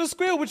said you're going to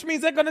squeal, which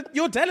means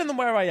you're telling them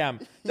where I am.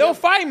 They'll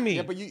find me.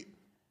 Yeah, but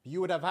you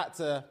would have had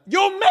to...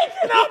 You're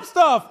making up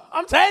stuff.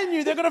 I'm telling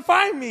you, they're going to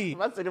find me.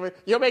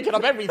 You're making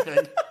up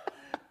everything.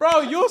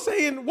 Bro, you're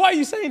saying... What are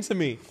you saying to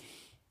me?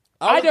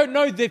 I don't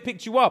know they've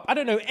picked you up. I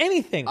don't know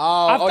anything.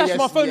 I've dashed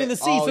my phone in the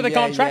sea so they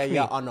can't track me.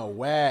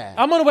 Unaware.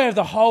 I'm unaware of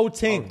the whole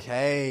thing.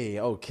 Okay.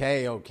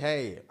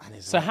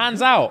 So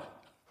hands out.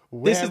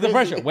 This is the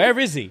pressure. Where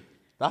is he?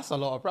 That's a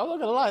lot of... I'm not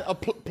going to lie.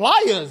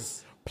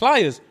 Pliers.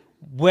 Pliers.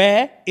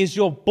 Where is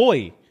your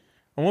boy?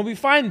 And when we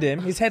find him,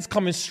 his head's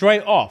coming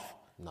straight off.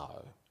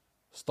 No.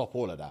 Stop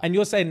all of that. And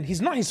you're saying,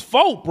 he's not his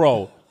fault,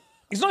 bro.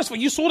 It's not his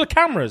fault. You saw the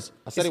cameras.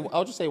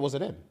 I'll just say it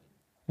wasn't him.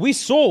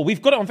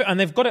 We've got it on, and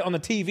they've got it on the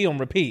TV on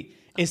repeat.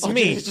 It's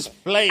me. It's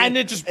just playing. And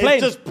they're just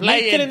playing. It's just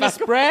playing. Making in the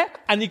spray,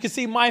 and you can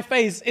see my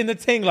face in the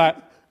thing like...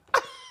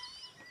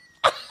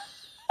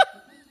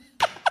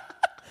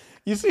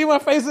 You see my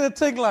face in the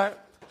thing like...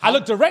 I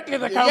look directly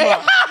at the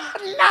camera.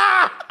 Yeah.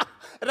 Nah!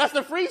 And that's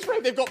the freeze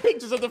frame. They've got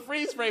pictures of the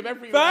freeze frame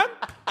everywhere. Fam,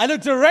 I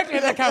look directly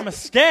at the camera,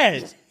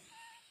 scared.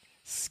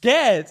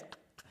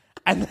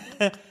 And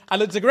I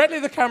look directly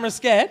at the camera,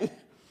 scared.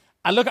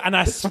 I look and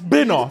I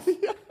spin off.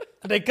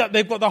 They've got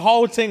the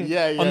whole thing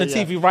on the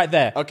TV right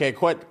there. Okay,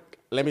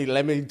 let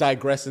me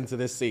digress into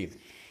this scene.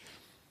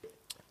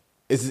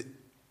 Is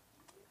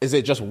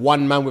it just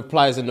one man with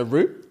pliers in the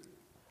room?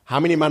 How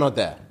many men are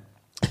there?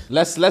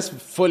 Let's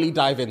fully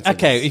dive into this.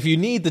 Okay, if you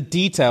need the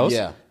details,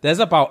 there's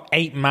about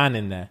 8 men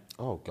in there.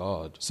 Oh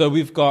God. So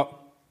we've got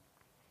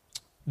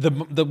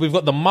we've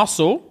got the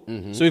muscle.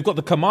 Mm-hmm. So we've got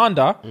the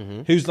commander,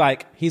 who's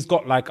like he's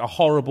got like a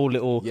horrible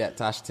little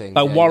tash thing,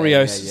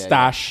 Wario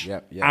stash,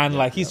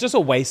 and he's just a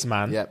waste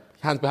man. Yeah,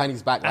 hands behind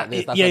his back like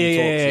this. That's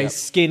He's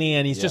skinny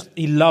and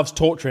he loves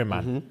torturing,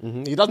 man. Mm-hmm,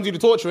 mm-hmm. He doesn't do the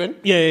torturing.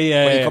 But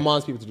he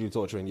commands people to do the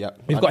torturing. Yeah,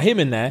 we've got him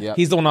in there. Yeah.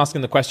 He's the one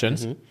asking the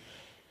questions. Mm-hmm.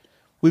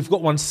 We've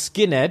got one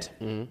skinhead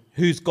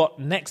who's got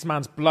next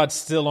man's blood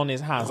still on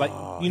his hands. Like,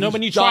 you know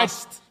when he tried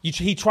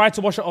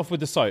to wash it off with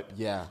the soap.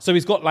 Yeah. So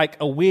he's got like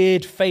a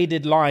weird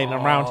faded line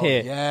around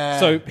here. Yeah.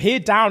 So here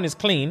down is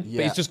clean,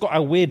 but he's just got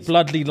a weird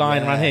bloodly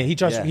line around here. He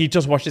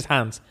just washed his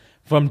hands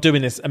from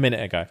doing this a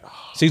minute ago.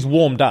 So he's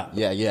warmed up.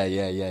 Yeah.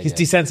 He's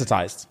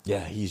desensitized.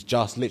 Yeah, he's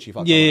just literally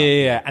fucked up.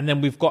 Yeah. And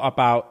then we've got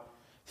about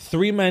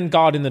 3 men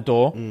guarding the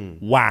door.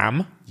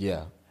 Wham.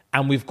 Yeah.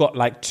 And we've got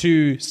like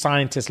 2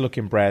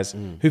 scientist-looking bres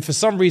who, for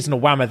some reason, are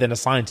whammer than a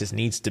scientist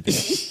needs to be.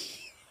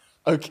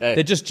 Okay.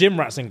 They're just gym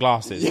rats in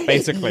glasses,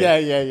 basically.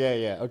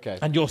 Yeah. Okay.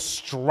 And you're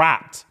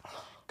strapped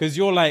because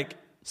you're like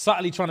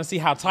subtly trying to see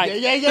how tight.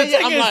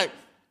 Yeah.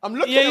 I'm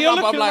looking around, you're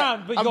but looking I'm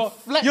around, I'm but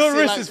flexing, your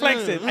wrist is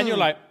flexing, and you're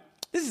like,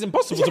 this is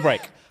impossible to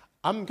break.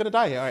 I'm gonna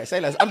die here. All right,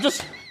 say less. I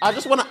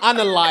just want to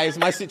analyze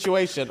my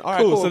situation. All right,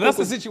 cool. So that's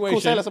the situation.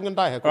 Cool, say less. I'm gonna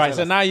die here. All right.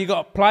 So now you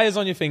got pliers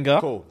on your finger.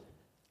 Cool.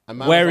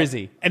 Where is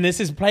he? And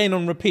this is playing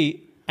on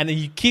repeat. And then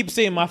you keep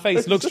seeing my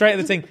face, look straight at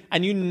the thing,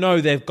 and you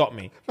know they've got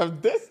me. From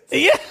this?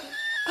 Yeah.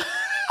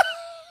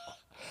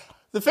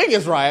 The thing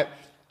is, right,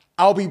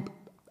 I'll be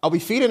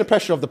feeling the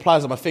pressure of the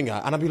pliers on my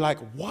finger, and I'll be like,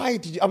 I'll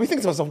be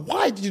thinking to myself,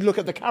 why did you look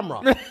at the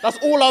camera? That's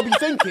all I'll be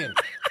thinking.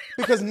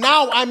 Because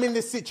now I'm in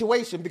this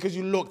situation because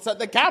you looked at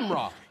the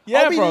camera. Yeah,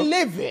 I'll be bro.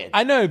 livid.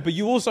 I know, but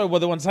you also were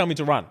the one to tell me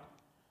to run.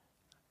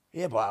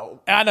 Yeah,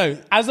 but... I know.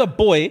 As a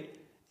boy,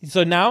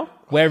 so now,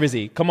 where is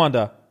he?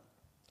 Commander.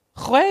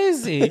 Where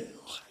is he?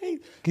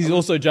 He's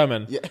also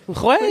German. Yeah.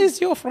 Where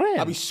is your friend?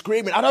 I'll be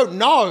screaming. I don't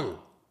know.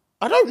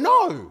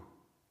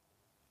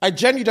 I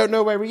genuinely don't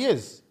know where he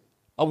is.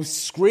 I was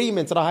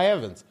screaming to the high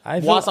heavens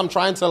whilst I'm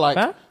trying to like...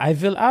 Huh? I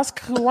will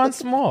ask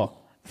once more.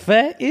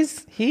 Where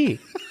is he?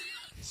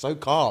 So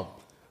calm.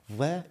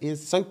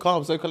 So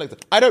calm, so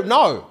collected. I don't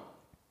know.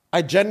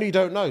 I genuinely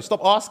don't know. Stop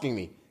asking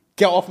me.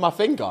 Get off my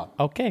finger.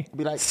 Okay.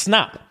 Be like...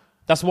 Snap.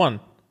 That's one.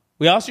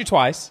 We asked you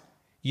twice.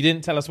 You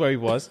didn't tell us where he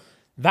was.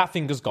 That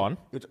finger's gone.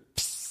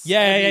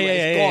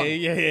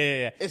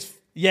 Yeah. It's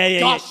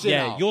gushing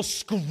out. You're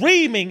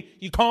screaming.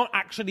 You can't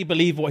actually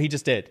believe what he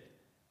just did.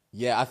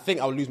 Yeah, I think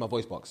I'll lose my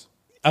voice box.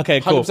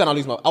 Okay, cool.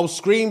 100% I'll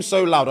scream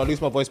so loud, I'll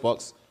lose my voice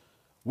box.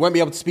 Won't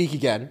be able to speak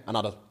again, and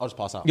I'll just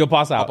pass out. You'll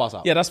pass out. I'll pass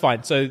out. Yeah, that's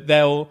fine. So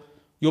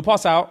you'll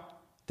pass out.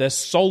 They'll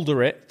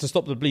solder it to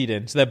stop the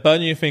bleeding. So they're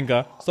burning your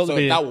finger. Stop the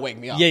bleeding. That will wake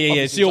me up.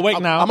 Yeah. So you're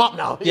awake now. I'm up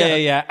now.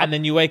 Yeah. And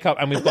then you wake up,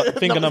 and we've got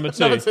finger number 2.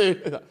 Number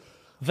 2.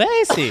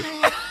 Where is he?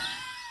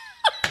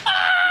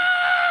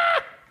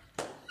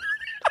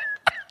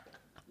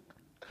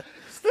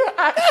 The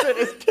accent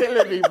is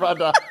killing me,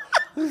 brother.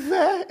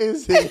 Where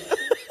is he?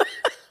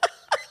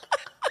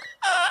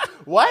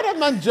 Why that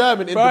man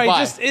German in Dubai?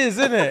 He just is,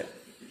 isn't it?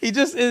 He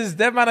just is.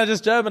 That man are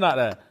just German out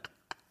there.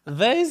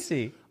 Where is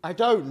he? I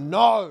don't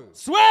know.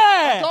 Swear!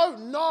 I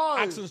don't know.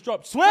 Accents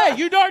dropped. Swear,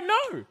 you don't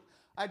know.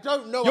 I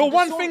don't know. You're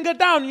one finger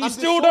down, you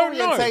still don't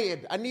know.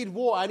 I need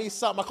water. I need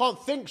something. I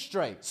can't think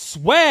straight.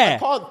 Swear. I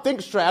can't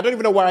think straight. I don't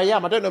even know where I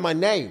am. I don't know my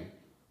name.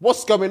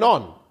 What's going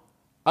on?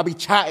 I'll be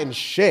chatting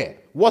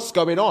shit. What's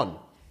going on?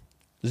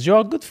 You're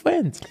a good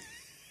friend.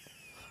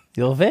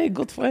 You're a very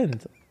good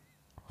friend.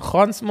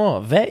 Once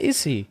more, where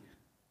is he?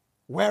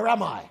 Where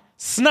am I?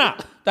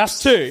 Snap.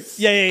 That's two.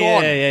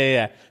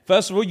 Yeah.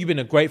 First of all, you've been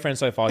a great friend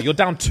so far. You're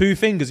down 2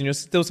 fingers and you're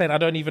still saying, I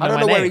don't even know my name.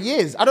 I don't know where he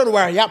is. I don't know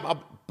where I am.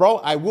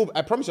 Bro,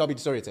 I promise you I'll be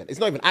disorientated. It's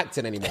not even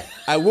acting anymore.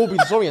 I will be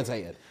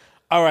disorientated.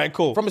 All right,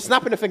 cool. From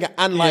snapping the finger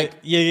and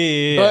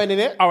burning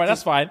it. All right,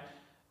 that's fine.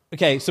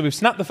 Okay, so we've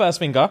snapped the first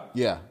finger.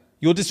 Yeah.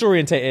 You're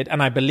disorientated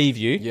and I believe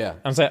you. Yeah.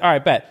 I'm saying, all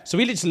right, bet. So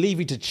we literally leave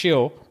you to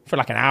chill for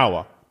like an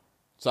hour.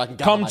 So I can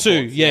gather Come my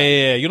to. thoughts.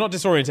 Yeah. You're not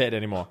disorientated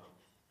anymore.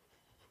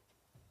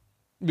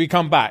 We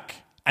come back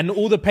and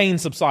all the pain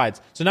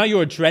subsides. So now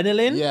your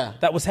adrenaline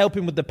that was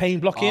helping with the pain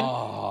blocking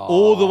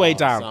all the way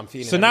down. So I'm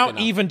feeling so now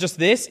everything even just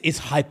this is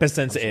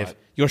hypersensitive. Like,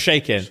 you're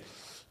shaking.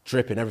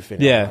 Dripping,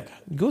 everything. Yeah.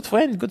 Good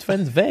friend.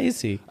 Where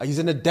is he? He's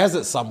in the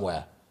desert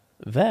somewhere.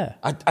 There.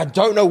 I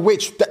don't know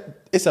which.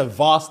 It's a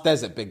vast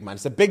desert, big man.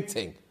 It's a big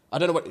thing. I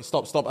don't know what.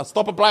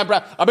 Stop applying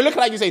pressure. I've been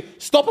looking at you say,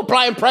 stop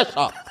applying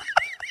pressure.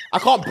 I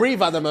can't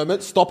breathe at the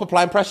moment. Stop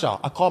applying pressure.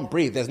 I can't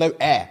breathe. There's no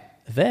air.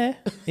 There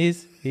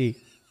is he.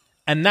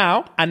 And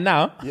now,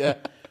 yeah,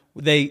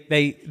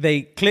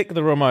 they click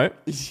the remote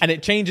and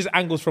it changes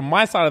angles from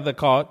my side of the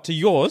car to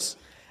yours,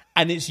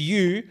 and it's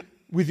you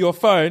with your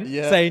phone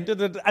saying,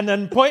 and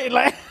then pointing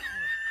like,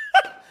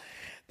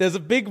 there's a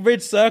big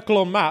red circle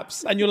on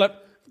maps, and you're like,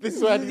 this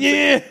is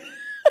where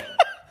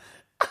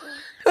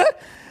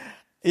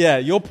yeah,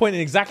 you're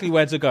pointing exactly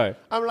where to go.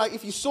 I'm like,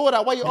 if you saw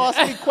that, why are you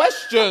asking me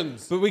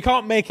questions? But we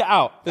can't make it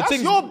out. That's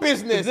your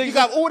business. You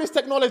have all this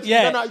technology.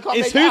 Yeah, you can't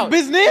it's make it whose out.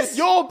 business? It's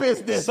your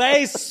business.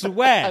 Say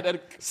swear.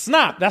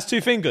 Snap. That's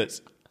 2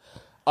 fingers.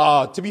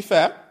 To be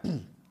fair,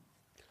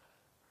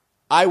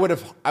 I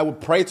would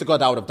pray to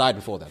God I would have died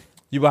before then.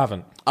 You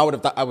haven't. I would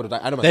have died. I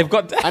know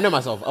myself. I know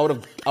myself.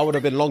 I would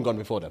have been long gone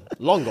before then.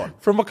 Long gone.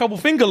 From a couple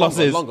finger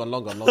losses. Long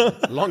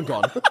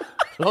gone.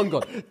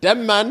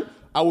 Them man,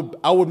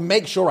 I would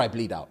make sure I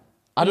bleed out.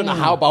 I don't know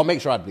how, but I'll make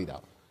sure I bleed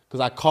out.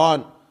 Because I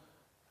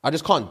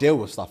just can't deal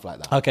with stuff like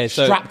that. Okay,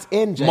 so strapped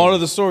in, James. Moral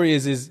of the story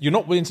is you're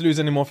not willing to lose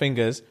any more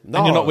fingers, and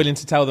you're not willing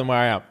to tell them where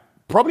I am.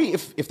 Probably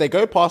if they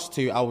go past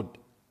 2,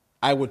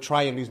 I would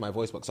try and lose my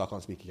voice box so I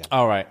can't speak again.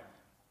 All right.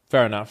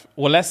 Fair enough.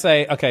 Well, let's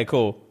say, okay,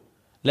 cool.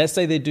 Let's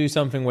say they do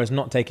something where it's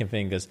not taking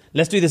fingers.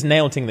 Let's do this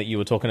nail thing that you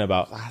were talking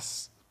about.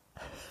 That's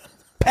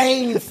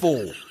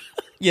painful.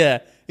 Yeah,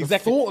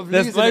 exactly.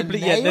 There's no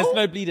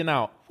bleeding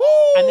out. Woo!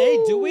 And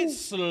they do it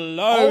slowly.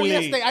 Oh,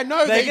 yes, I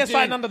know they get do.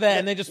 something under there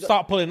and they just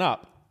start pulling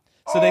up.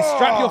 So they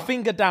strap your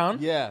finger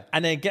down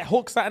and they get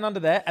hook something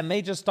under there and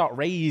they just start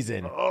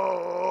raising.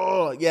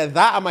 Oh, yeah,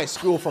 that I might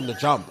squeal from the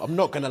jump. I'm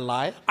not going to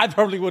lie. I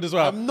probably would as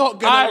well. I'm not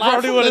going to lie. I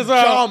probably would as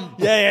well. Jump.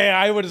 Yeah,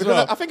 I would as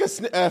well. I think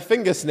a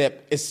finger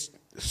snip is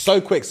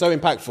so quick, so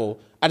impactful.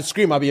 I'd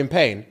scream, I'd be in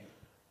pain.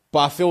 But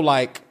I feel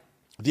like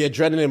the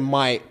adrenaline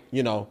might,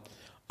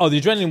 Oh, the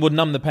adrenaline would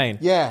numb the pain.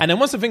 Yeah. And then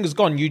once the finger's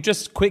gone, you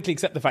just quickly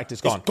accept the fact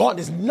it's gone. It's gone.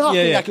 There's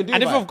nothing I can do.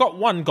 And if I've got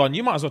one gone,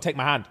 you might as well take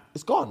my hand.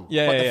 It's gone.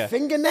 Yeah, but yeah, the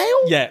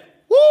fingernail? Yeah.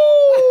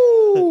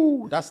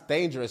 Woo! That's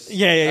dangerous.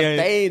 Yeah.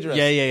 That's dangerous.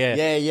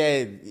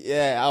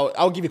 Yeah.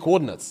 I'll give you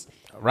coordinates.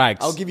 Rags.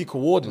 I'll give you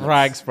coordinates.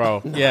 Rags,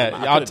 bro.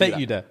 Yeah, I'll take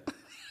you there.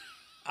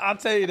 I'll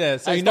take you there.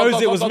 So he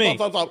knows it was me.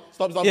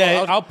 Stop.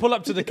 Yeah, I'll pull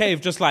up to the cave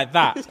just like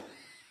that.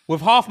 With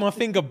half my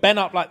finger bent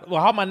up,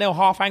 half my nail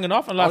half hanging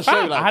off. And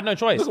I had no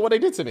choice. Look at what they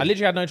did to me. I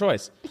literally had no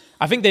choice.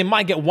 I think they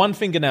might get one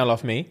fingernail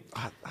off me.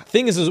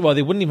 Thing is as well,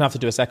 they wouldn't even have to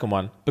do a second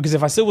one. Because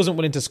if I still wasn't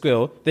willing to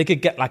squeal, they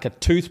could get like a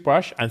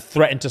toothbrush and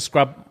threaten to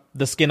scrub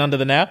the skin under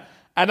the nail.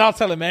 And I'll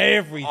tell them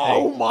everything.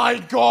 Oh my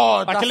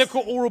God. Like a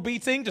little oral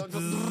beating. Just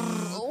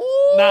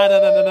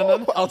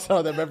No. I'll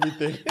tell them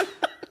everything.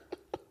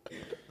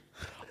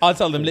 I'll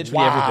tell them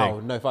literally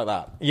everything. No, fuck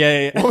that.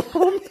 Yeah.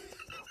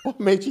 What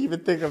made you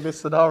even think of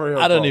this scenario?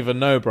 I don't even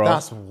know, bro.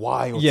 That's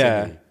wild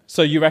yeah. to me.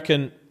 So you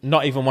reckn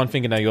not even one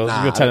fingernail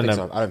you're telling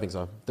them? I don't think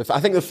so. I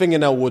think the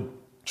fingernail would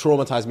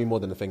traumatize me more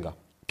than the finger.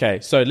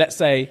 Okay, so let's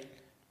say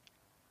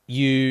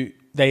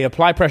they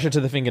apply pressure to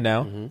the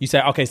fingernail. Mm-hmm. You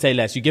say, okay, say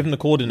less. You give them the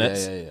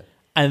coordinates. Yeah.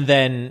 And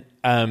then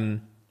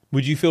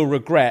would you feel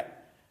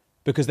regret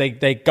because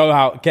they go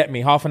out, get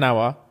me half an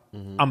hour,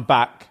 I'm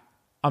back,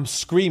 I'm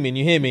screaming,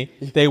 you hear me?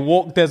 They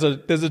walk, there's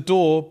a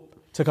door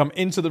to come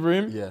into the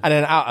room and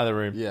then out of the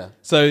room. Yeah.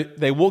 So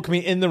they walk me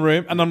in the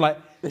room and I'm like,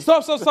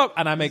 stop.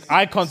 And I make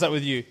eye contact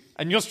with you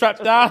and you're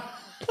strapped down.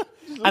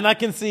 And I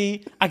can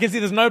see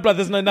there's no blood,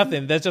 there's no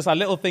nothing. There's just a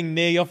little thing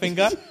near your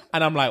finger.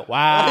 And I'm like,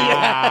 wow.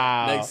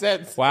 Yeah, makes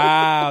sense.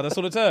 Wow, that's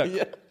all it took.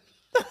 Yeah.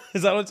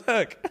 Is that all it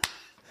took?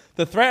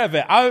 The threat of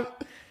it.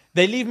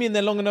 They leave me in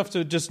there long enough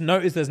to just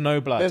notice there's no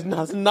blood. There's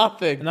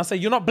nothing. And I say,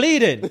 you're not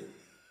bleeding.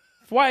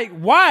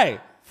 Why?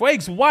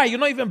 Fuegs, why? You're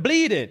not even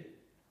bleeding.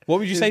 What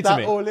would you say to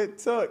me? Is that all it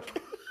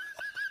took?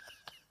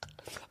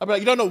 I'd be like,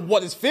 you don't know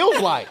what this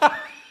feels like.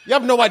 You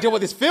have no idea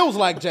what this feels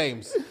like,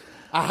 James.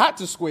 I had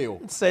to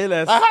squeal. Say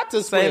less. I had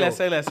to squeal.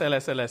 Say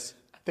less.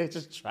 They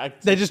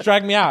just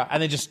dragged me out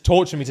and they just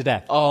tortured me to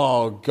death.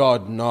 Oh,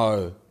 God,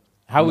 no.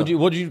 What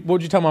would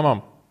you tell my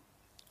mum?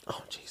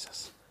 Oh,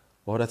 Jesus.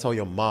 What would I tell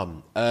your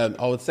mum? I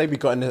would say we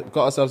got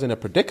ourselves in a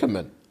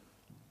predicament.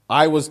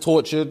 I was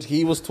tortured.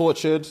 He was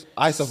tortured.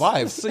 I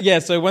survived.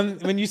 So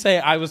when you say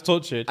I was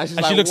tortured, and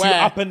she looks you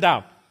up and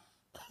down.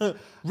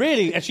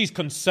 Really? And she's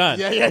concerned.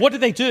 Yeah. What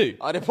did they do?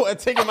 Oh, they put a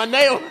thing in my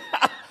nail.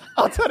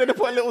 I told her to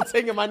put a little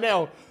thing in my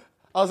nail.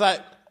 I was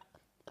like,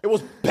 it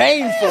was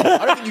painful.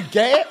 I don't think you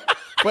get it,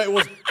 but it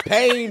was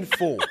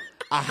painful.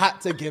 I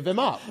had to give him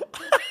up.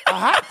 I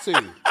had to.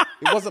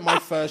 It wasn't my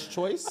first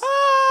choice, but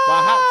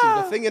I had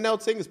to. The fingernail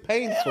thing is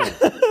painful.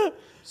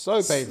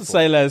 So painful.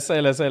 Say less.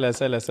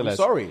 I'm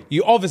sorry.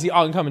 You obviously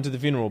aren't coming to the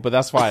funeral, but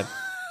that's fine.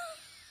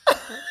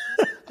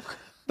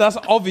 That's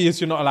obvious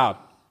you're not allowed.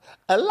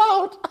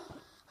 Allowed?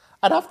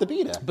 I'd have to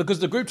be there. Because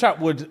the group chat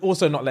would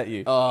also not let you.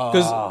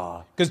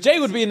 Because Jay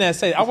would be in there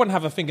saying, I wouldn't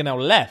have a fingernail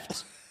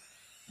left.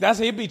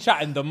 He'd be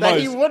chatting the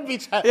most. He would be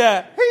chatting.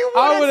 Yeah. He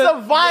wouldn't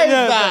survive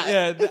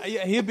that.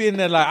 Yeah, he'd be in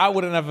there like, I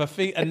wouldn't have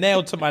a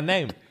nail to my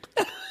name.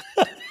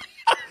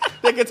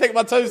 They can take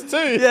my toes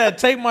too. Yeah,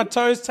 take my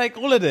toes, take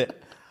all of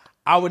it.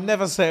 I would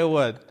never say a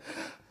word.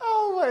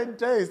 Oh my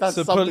days.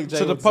 That's something Jay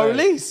to the would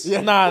police. Say.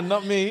 Yeah. Nah,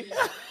 not me.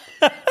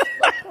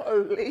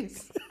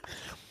 Police.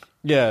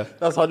 Yeah.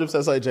 That's 100%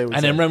 something Jay would say.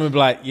 And then Ren would be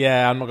like,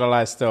 yeah, I'm not going to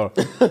lie still.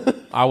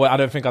 I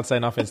don't think I'd say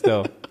nothing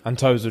still. And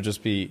Toes would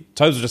just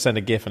send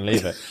a gif and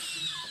leave it.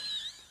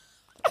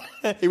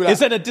 He'd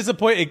send a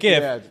disappointed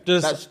gif. Yeah,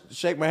 just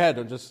shake my head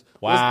and just...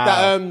 Wow.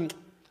 That,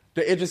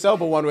 the Idris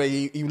Elba one where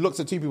he looks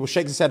at two people,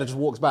 shakes his head and just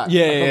walks back.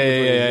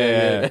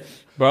 Yeah.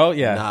 Bro,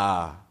 yeah.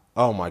 Nah.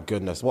 Oh my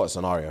goodness, what a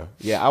scenario.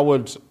 Yeah, I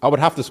would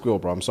have to squeal,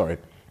 bro. I'm sorry.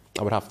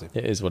 I would have to.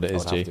 It is what it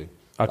is, G. Okay,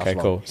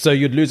 That's cool. wrong. So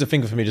you'd lose a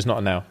finger for me, just not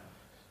a nail.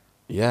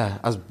 Yeah,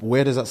 as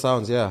weird as that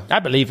sounds, yeah. I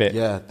believe it.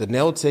 Yeah, the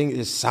nail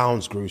thing,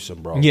 sounds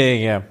gruesome, bro.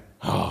 Yeah.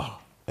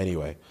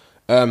 Anyway,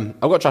 I've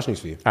got trash news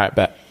for you. All right,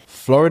 bet.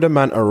 Florida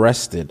man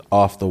arrested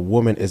after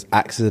woman is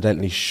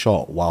accidentally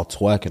shot while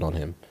twerking on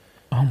him.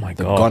 Oh my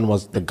God.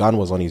 The gun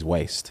was on his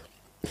waist.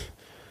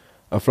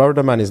 A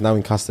Florida man is now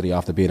in custody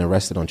after being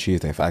arrested on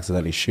Tuesday for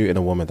accidentally shooting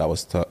a woman that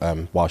was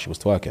while she was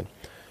twerking.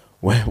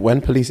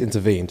 When police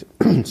intervened,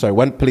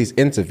 when police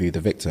interviewed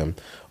the victim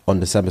on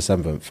December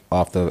 7th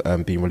after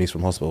being released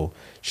from hospital,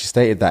 she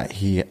stated that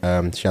she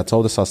had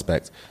told the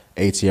suspect,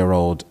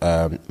 80-year-old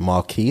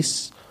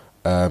Marquise,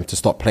 to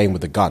stop playing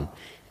with the gun.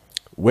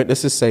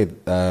 Witnesses say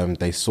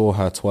they saw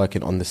her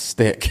twerking on the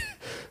stick.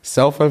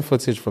 Cell phone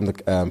footage from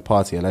the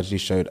party allegedly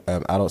showed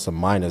adults and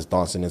minors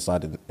dancing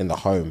inside in the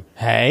home.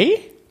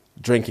 Hey?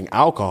 Drinking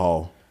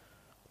alcohol.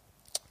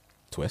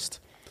 Twist.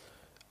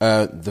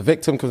 The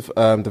victim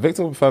confirmed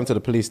to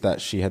the police that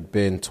she had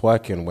been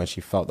twerking when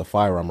she felt the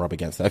firearm rub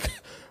against her.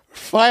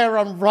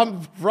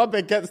 Rub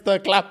against her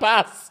clap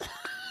ass.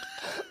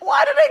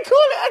 Why do they call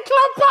it a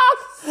clap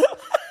ass?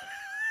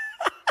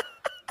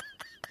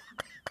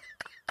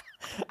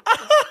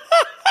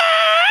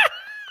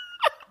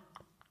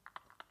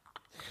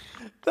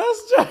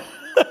 That's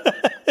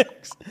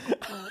jokes.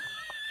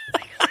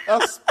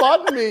 That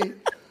spun me.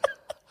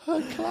 Her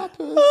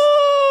clappers.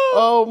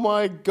 Oh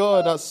my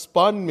God, that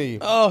spun me.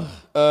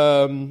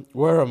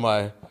 Where am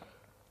I?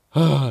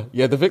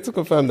 Yeah, the victim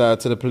confirmed that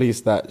to the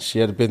police that she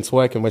had been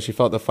twerking when she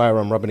felt the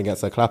firearm rubbing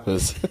against her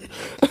clappers.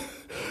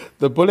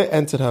 The bullet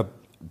entered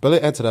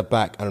her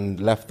back and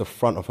left the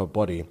front of her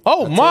body.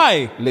 Oh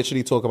my!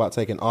 Literally talk about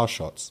taking arse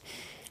shots.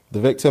 The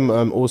victim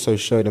also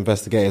showed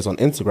investigators on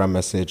Instagram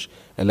message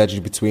allegedly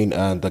between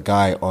the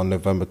guy on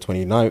November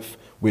 29th,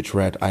 which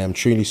read, "I am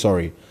truly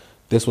sorry.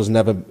 This was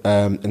never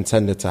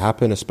intended to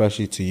happen,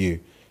 especially to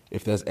you.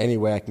 If there's any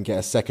way I can get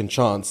a second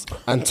chance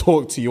and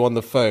talk to you on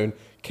the phone,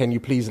 can you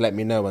please let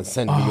me know and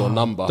send me your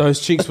number?" Those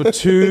cheeks were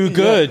too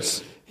good. Yeah.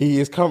 He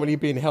is currently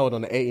being held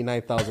on an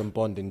 $89,000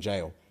 bond in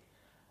jail.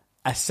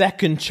 A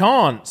second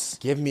chance.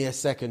 Give me a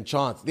second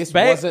chance. This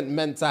wasn't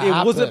meant to happen.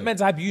 It wasn't meant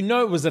to happen. You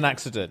know it was an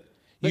accident.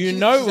 It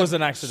was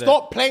an accident.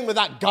 Stop playing with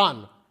that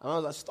gun. And I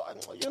was like,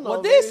 stop, you know.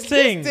 What, this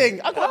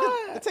thing? I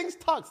got the thing's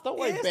tucked. Don't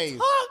worry, babe.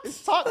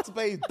 It's tucked,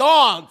 babe.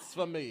 Dance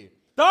for me.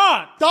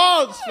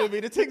 Dance for me.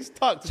 The thing's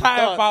tucked.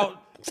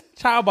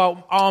 Chat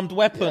about armed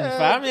weapon,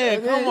 fam. Yeah,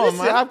 come on,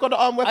 man. I've got an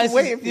armed weapon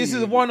waiting for you. This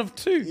is one of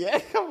two. Yeah,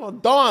 come on.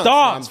 Dance.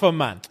 Dance for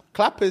man.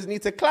 Clappers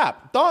need to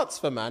clap. Dance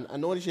for man.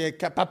 And all this shit.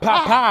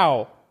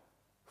 Pow.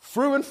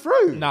 Through and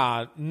through.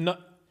 Nah, no,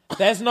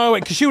 there's no way.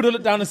 Because she would have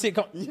looked down and see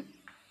it.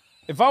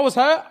 If I was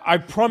her, I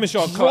promise you,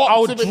 I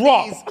would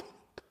drop.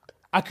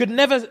 I could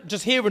never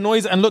just hear a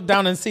noise and look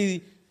down and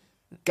see.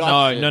 No.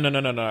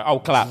 I'll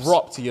collapse.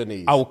 Drop to your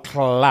knees. I'll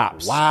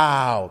collapse.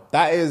 Wow.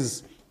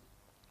 That's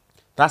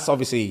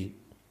obviously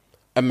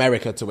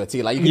America to a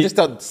T. Like, you can just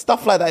tell,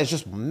 stuff like that is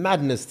just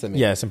madness to me.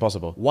 Yeah, it's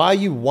impossible. Why are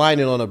you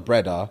whining on a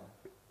brother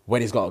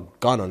when he's got a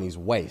gun on his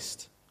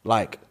waist?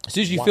 Like, as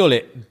soon as you feel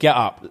it, get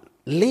up.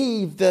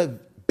 Leave the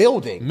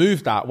building.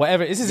 Move that,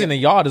 whatever. This is in a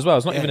yard as well.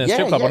 It's not even a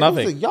strip club or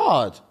nothing. It's a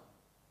yard.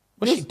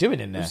 What's she doing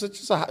in there? It's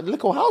just a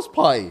little house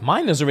party.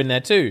 Minors are in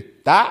there too.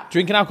 That?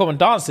 Drinking alcohol and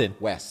dancing.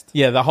 West.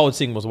 Yeah, the whole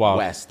thing was wild.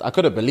 West. I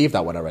couldn't believe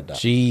that when I read that.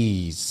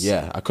 Jeez.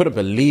 Yeah, I couldn't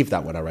believe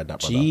that when I read that,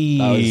 brother.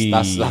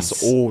 Jeez.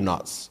 That's all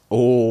nuts.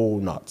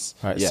 All nuts.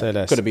 All right, yeah, say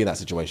less. Couldn't be in that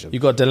situation. You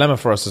got a dilemma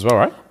for us as well,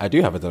 right? I do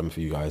have a dilemma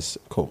for you guys.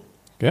 Cool.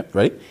 Yeah.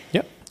 Ready?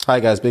 Yeah. Hi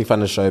guys, big fan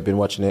of the show. Been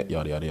watching it.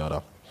 Yada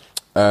yada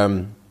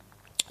yada.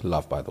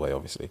 Love, by the way,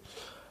 obviously.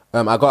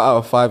 I got out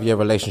of a 5-year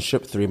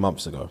relationship 3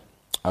 months ago.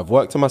 I've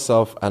worked on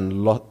myself a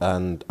lot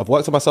in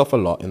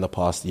the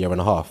past year and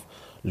a half,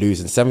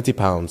 losing 70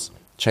 pounds,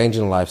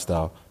 changing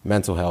lifestyle,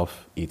 mental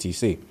health,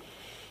 etc.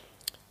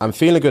 I'm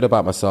feeling good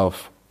about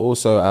myself.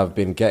 Also, I've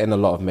been getting a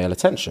lot of male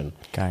attention.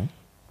 Gang.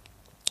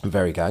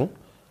 Very gang.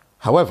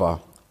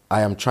 However,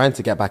 I am trying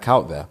to get back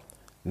out there.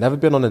 Never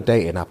been on a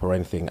dating app or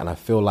anything, and I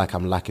feel like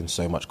I'm lacking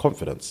so much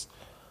confidence.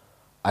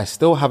 I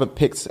still haven't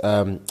picked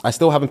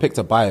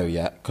a bio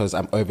yet because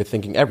I'm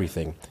overthinking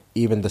everything,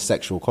 even the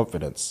sexual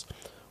confidence.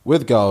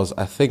 With girls,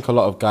 I think a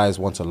lot of guys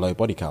want a low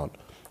body count.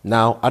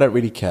 Now, I don't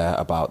really care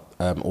about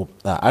that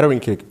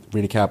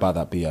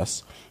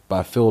BS, but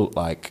I feel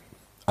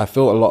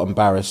a lot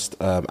embarrassed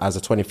as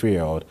a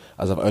 23-year-old,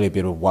 as I've only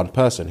been with one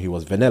person who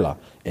was vanilla,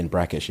 in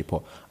brackets she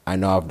put. I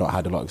know I've not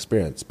had a lot of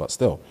experience, but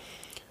still.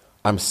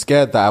 I'm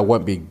scared that I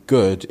won't be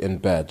good in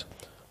bed.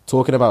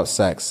 Talking about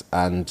sex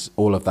and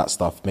all of that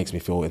stuff makes me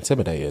feel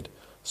intimidated.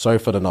 Sorry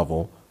for the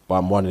novel, but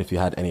I'm wondering if you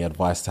had any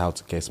advice to how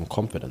to gain some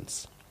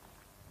confidence.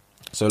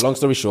 So long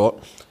story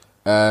short,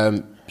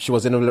 she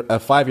was in a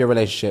 5-year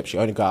relationship. She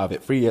only got out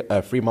of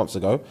it 3 months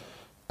ago.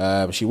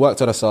 She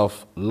worked on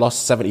herself,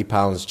 lost 70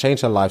 pounds,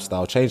 changed her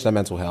lifestyle, changed her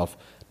mental health.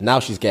 Now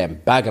she's getting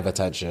bag of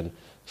attention.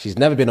 She's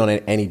never been on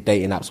any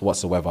dating apps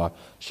whatsoever.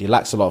 She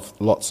lacks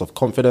lots of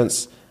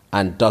confidence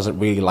and doesn't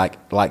really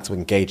like to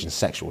engage in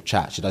sexual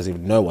chat. She doesn't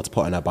even know what to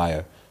put in her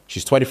bio.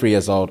 She's 23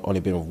 years old, only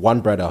been with one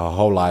brother her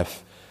whole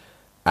life.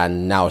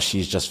 And now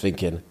she's just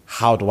thinking,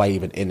 how do I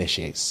even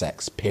initiate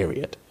sex,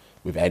 period,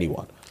 with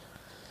anyone?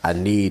 I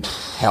need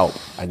help.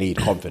 I need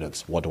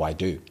confidence. What do I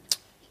do?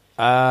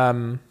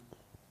 To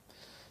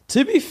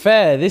be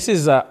fair, this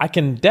is I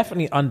can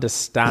definitely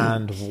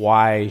understand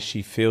why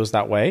she feels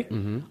that way.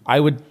 Mm-hmm. I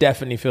would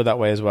definitely feel that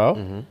way as well.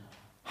 Mm-hmm.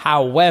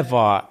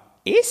 However,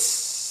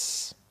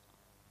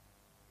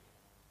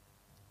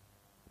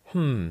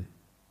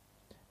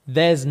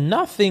 there's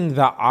nothing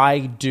that I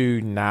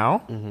do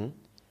now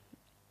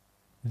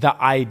that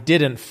I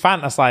didn't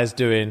fantasize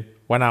doing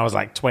when I was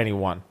like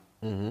 21.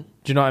 Mm-hmm. Do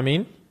you know what I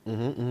mean?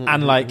 Mm-hmm,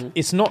 and like,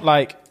 it's not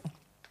like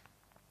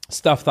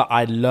stuff that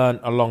I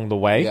learned along the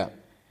way. Yeah.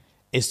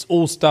 It's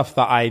all stuff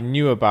that I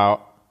knew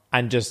about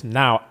and just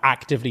now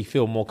actively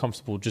feel more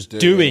comfortable just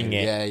doing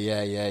it.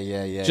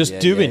 Yeah. Just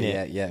doing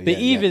it. But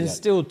even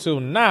still till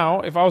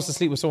now, if I was to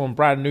sleep with someone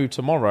brand new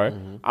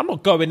tomorrow, I'm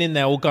not going in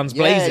there all guns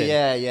blazing.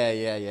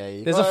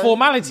 Yeah. There's a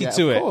formality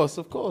to it.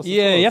 Of course.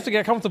 Yeah, you have to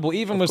get comfortable.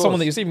 Even with someone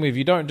that you're sleeping with,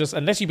 you don't just,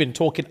 unless you've been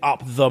talking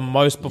up the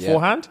most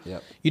beforehand,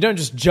 you don't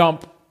just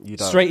jump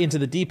straight into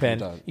the deep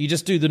end. You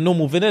just do the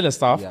normal vanilla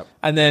stuff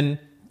and then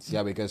see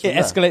how it goes. It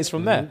escalates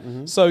from there.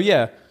 So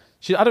yeah.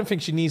 I don't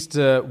think she needs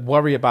to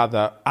worry about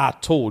that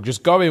at all.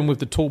 Just go in with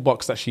the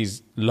toolbox that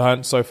she's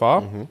learned so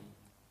far. Mm-hmm.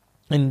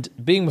 And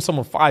being with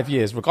someone 5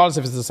 years, regardless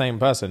if it's the same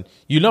person,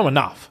 you know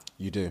enough.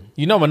 You do.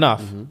 You know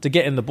enough to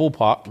get in the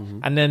ballpark.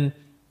 And then,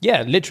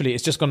 literally,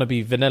 it's just going to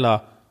be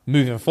vanilla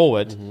moving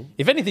forward.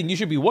 If anything, you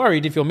should be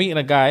worried if you're meeting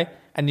a guy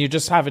and you're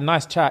just having a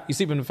nice chat, you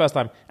sleep with him the first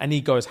time, and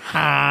he goes,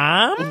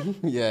 ham?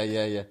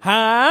 Yeah.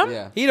 Ham?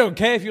 Yeah. He don't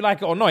care if you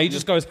like it or not. He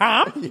just goes,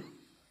 ham?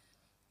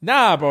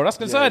 Nah, bro, that's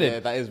concerning. Yeah,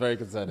 that is very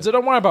concerning. So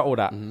don't worry about all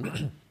that.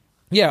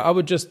 I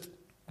would just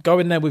go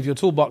in there with your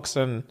toolbox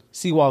and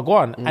see what I go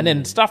on. And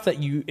then stuff that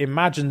you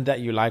imagine that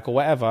you like or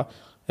whatever,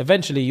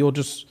 eventually you'll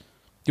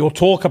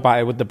talk about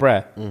it with the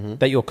brer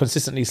that you're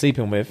consistently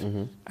sleeping with.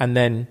 And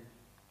then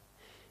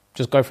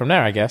just go from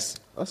there, I guess.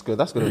 That's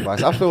good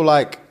advice. I feel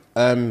like,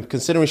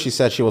 considering she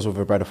said she was with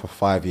her brother for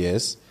 5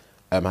 years,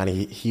 and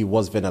he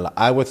was vanilla,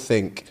 I would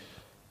think,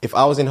 if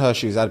I was in her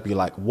shoes, I'd be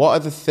like, what are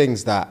the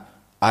things that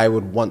I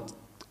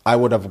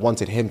would have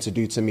wanted him to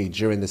do to me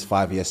during this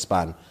 5-year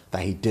span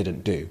that he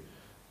didn't do?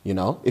 You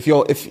know, if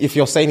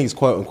you're saying he's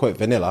quote unquote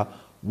vanilla,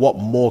 what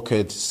more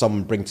could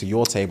someone bring to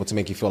your table to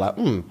make you feel like,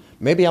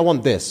 maybe I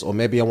want this, or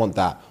maybe I want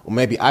that, or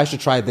maybe I should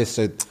try this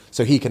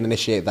so he can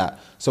initiate that.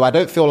 So I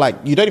don't feel like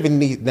you don't even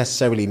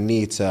necessarily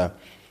need to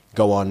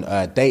go on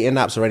dating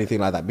apps or anything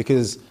like that,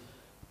 because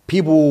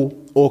people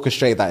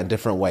orchestrate that in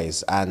different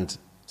ways, and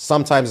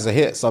sometimes it's a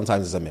hit,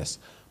 sometimes it's a miss.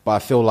 But I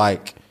feel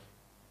like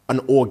an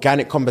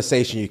organic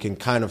conversation, you can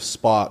kind of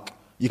spark,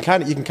 you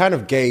can kind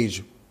of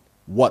gauge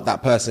what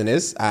that person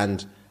is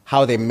and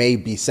how they may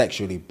be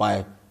sexually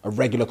by a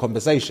regular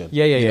conversation.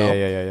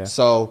 Yeah.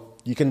 So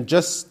you can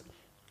just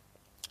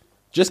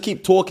just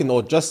keep talking,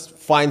 or just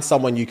find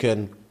someone you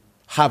can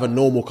have a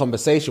normal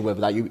conversation with,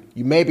 that you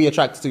may be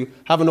attracted to,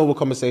 have a normal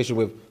conversation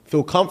with,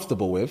 feel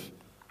comfortable with,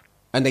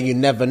 and then you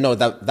never know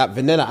that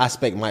vanilla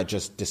aspect might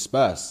just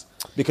disperse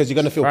because you're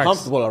going to feel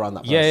comfortable around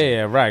that person.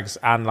 Yeah, Rags.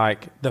 And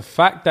like the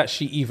fact that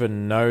she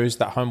even knows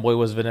that homeboy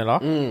was vanilla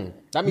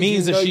that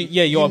means that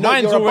your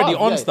mind's already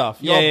on stuff.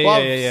 You're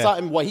above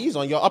something what he's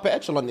on. You're upper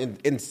echelon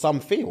in some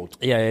field.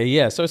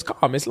 Yeah. So it's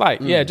calm. It's like,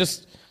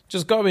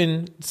 just go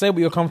in, say what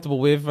you're comfortable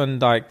with,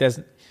 and like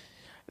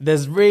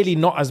there's really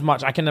not as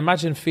much. I can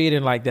imagine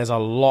feeling like there's a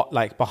lot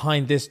like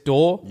behind this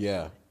door.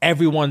 Yeah.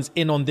 Everyone's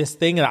in on this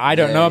thing that I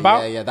don't know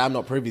about. Yeah, that I'm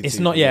not privy to. It's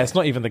not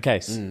even the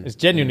case. It's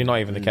genuinely not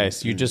even the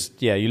case. You just,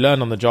 you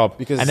learn on the job,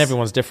 and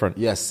everyone's different.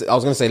 Yes, I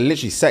was going to say,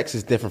 literally, sex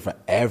is different for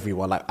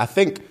everyone. Like, I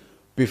think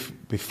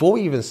before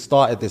we even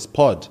started this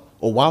pod,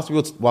 or whilst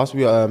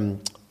we were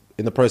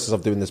in the process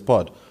of doing this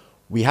pod,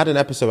 we had an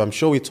episode, I'm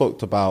sure we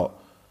talked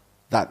about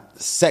that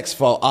sex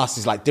for us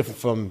is like different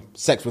from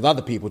sex with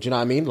other people. Do you know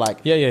what I mean?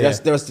 Like,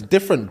 there's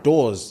different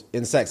doors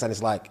in sex, and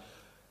it's like,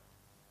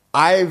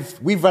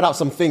 we've read out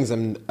some things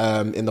in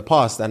the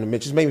past, and it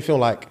just made me feel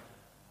like,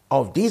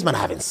 oh, these men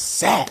are having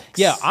sex.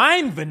 Yeah,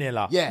 I'm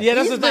vanilla. Yeah,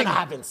 that's the these men thing. are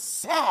having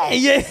sex.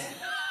 Yeah.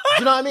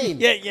 Do you know what I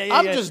mean?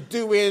 I'm just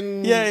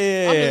doing.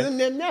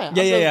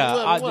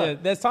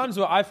 There's times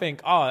where I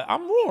think,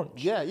 I'm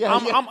raunch.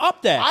 I'm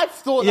up there. I've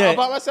thought that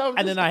about myself.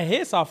 And then I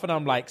hear stuff and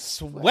I'm like,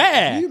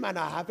 swear. You man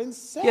are having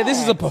sex. Yeah, this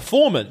is a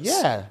performance.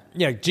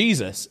 Yeah,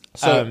 Jesus.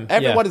 So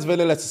everyone is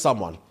vanilla to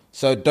someone.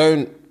 So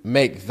don't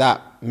make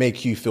that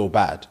make you feel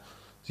bad.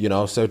 You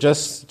know, so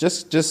just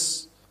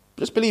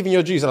believe in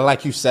your juice. And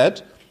like you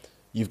said,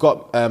 you've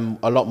got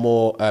a lot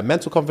more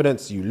mental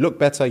confidence. You look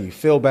better. You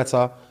feel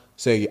better.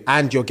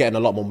 And you're getting a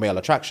lot more male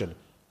attraction.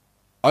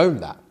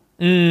 Own that.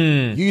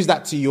 Use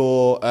that to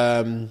your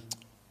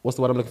what's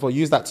the word I'm looking for?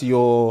 Use that to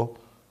your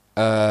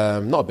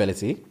not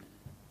ability,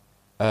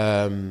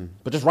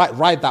 but just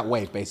ride that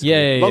wave,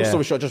 basically. Long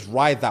story short, just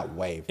ride that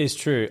wave. It's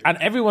true. And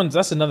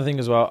that's another thing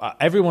as well.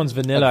 Everyone's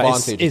vanilla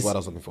advantage is what I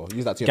was looking for.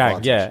 Use that to your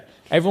advantage. Yeah.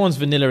 Everyone's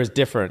vanilla is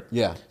different.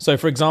 Yeah. So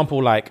for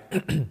example, like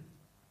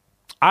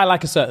I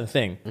like a certain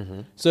thing.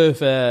 So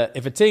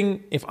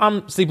if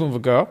I'm sleeping with a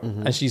girl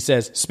and she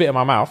says spit in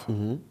my mouth,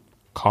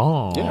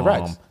 calm. Yeah,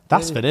 right.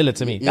 That's vanilla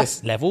to me.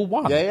 That's level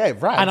 1. Yeah,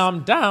 right. And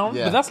I'm down,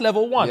 but that's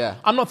level 1. Yeah.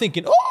 I'm not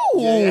thinking,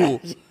 oh,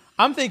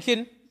 I'm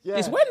thinking,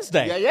 it's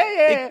Wednesday.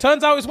 Yeah. It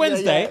turns out it's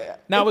Wednesday.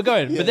 Now we're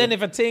going. But then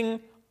if a ting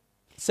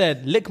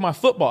said lick my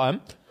foot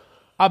bottom,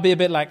 I'll be a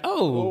bit like,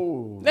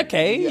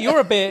 okay,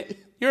 you're a bit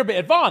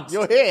advanced.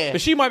 You're here.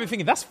 But she might be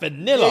thinking that's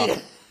vanilla. Yeah.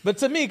 But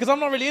to me, because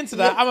I'm not really into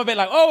that, I'm a bit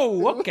like,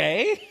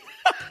 okay.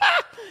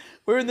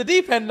 We're in the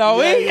deep end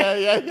now,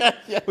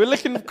 Yeah. We're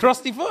licking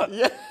crusty foot.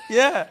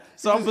 Yeah.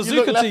 So I'm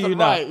bazooka to you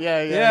now. Right.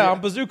 Yeah.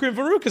 I'm bazooka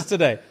Verucas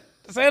today.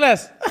 Say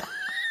less.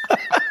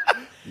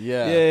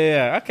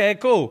 Yeah. Okay,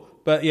 cool.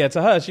 But yeah,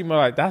 to her, she'd be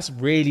like, that's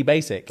really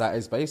basic. That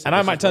is basic. And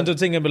I might turn to a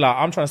thing and be like,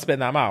 I'm trying to spit in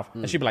that mouth.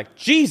 And she'd be like,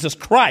 Jesus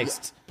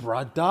Christ.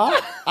 Brother.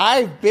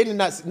 I've been in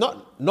that,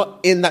 not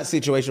in that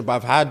situation,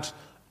 but I've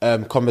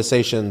had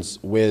conversations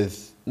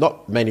with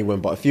not many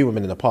women, but a few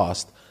women in the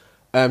past,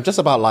 just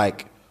about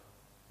like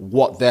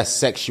what their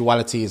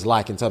sexuality is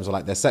like in terms of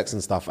like their sex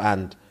and stuff.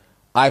 And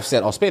I've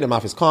said, spit in the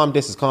mouth is calm,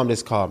 this is calm, this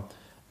is calm.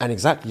 And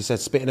exactly, you said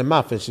spit in the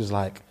mouth. And she was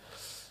like,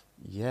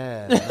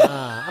 yeah,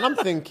 nah. And I'm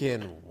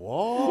thinking,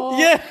 what?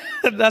 Yeah,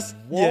 that's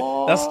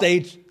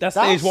stage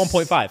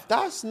 1.5.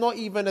 That's not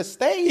even a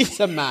stage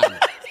to man.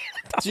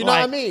 Do you know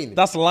what I mean?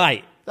 That's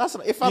light. That's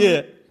if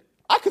I'm.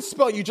 I could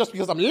spit on you just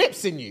because I'm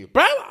lipsing you,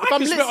 bro. I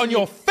could spit on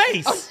your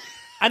face,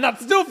 and I'd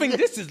still think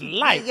this is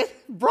light,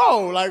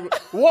 bro. Like,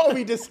 what are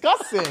we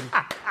discussing?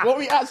 What are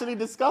we actually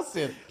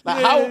discussing?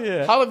 Like,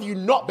 how have you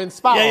not been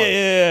spat on?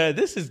 Yeah.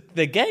 This is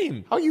the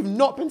game. How you've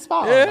not been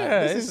spat on? Yeah,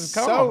 like, this is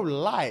so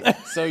light.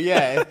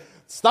 So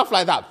stuff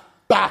like that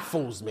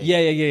baffles me.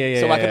 Yeah.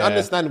 So I can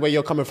understand where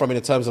you're coming from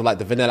in terms of like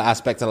the vanilla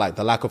aspect and like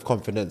the lack of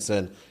confidence,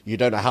 and you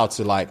don't know how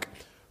to like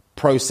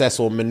process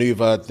or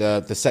maneuver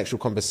the sexual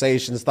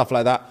conversation, stuff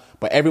like that.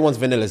 But everyone's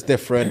vanilla is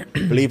different.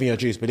 Believe in your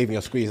juice, believe in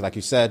your squeeze. Like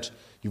you said,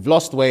 you've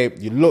lost weight,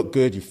 you look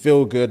good, you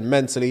feel good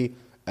mentally.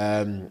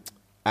 And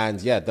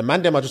the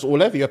man them are just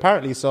all over you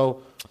apparently.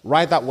 So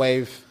ride that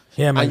wave.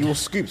 Yeah, man. And you will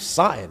scoop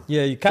something.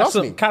 Yeah, you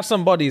catch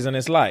some bodies and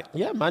it's like...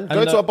 Yeah, man.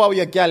 Go to a bar with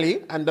your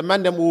galley and the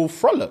man them will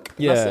frolic.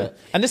 Yeah. That's it.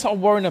 And this whole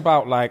worrying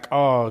about like,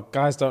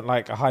 guys don't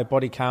like a high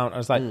body count. I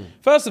was like,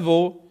 first of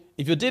all,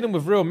 if you're dealing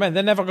with real men,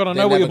 they're never going to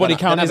know what your body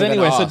count is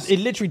anyway. So it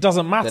literally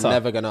doesn't matter. They're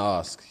never going to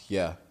ask.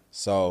 Yeah.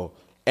 So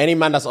any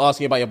man that's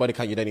asking about your body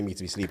count, you don't even need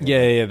to be sleeping.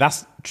 Yeah.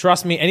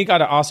 Trust me, any guy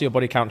that asks you your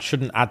body count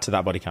shouldn't add to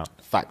that body count.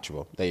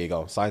 Factual. There you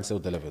go. Signed,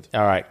 sealed, delivered.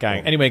 All right,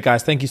 gang. Anyway,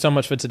 guys, thank you so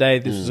much for today.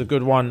 This was a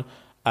good one.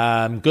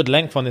 Good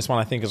length on this one,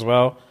 I think, as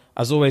well.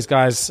 As always,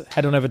 guys,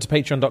 head on over to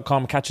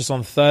patreon.com. Catch us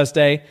on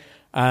Thursday.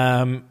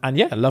 And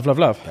yeah, love.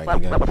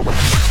 Thank you,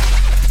 guys.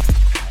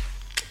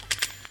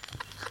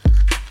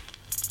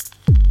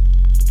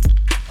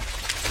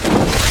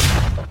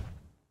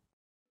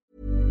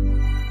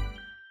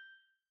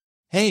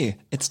 Hey,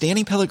 it's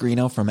Danny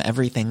Pellegrino from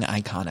Everything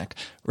Iconic.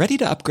 Ready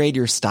to upgrade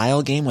your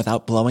style game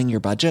without blowing your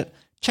budget?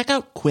 Check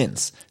out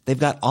Quince. They've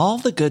got all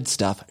the good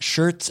stuff,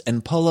 shirts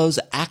and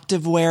polos,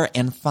 activewear,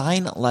 and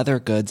fine leather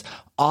goods,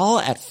 all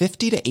at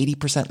 50 to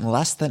 80%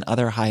 less than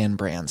other high-end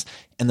brands.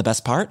 And the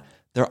best part?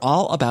 They're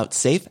all about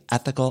safe,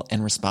 ethical,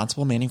 and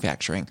responsible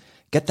manufacturing.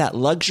 Get that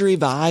luxury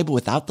vibe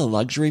without the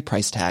luxury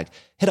price tag.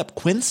 Hit up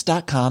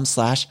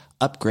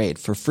quince.com/upgrade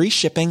for free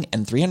shipping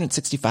and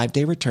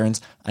 365-day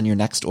returns on your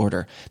next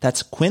order.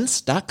 That's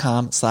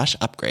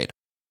quince.com/upgrade.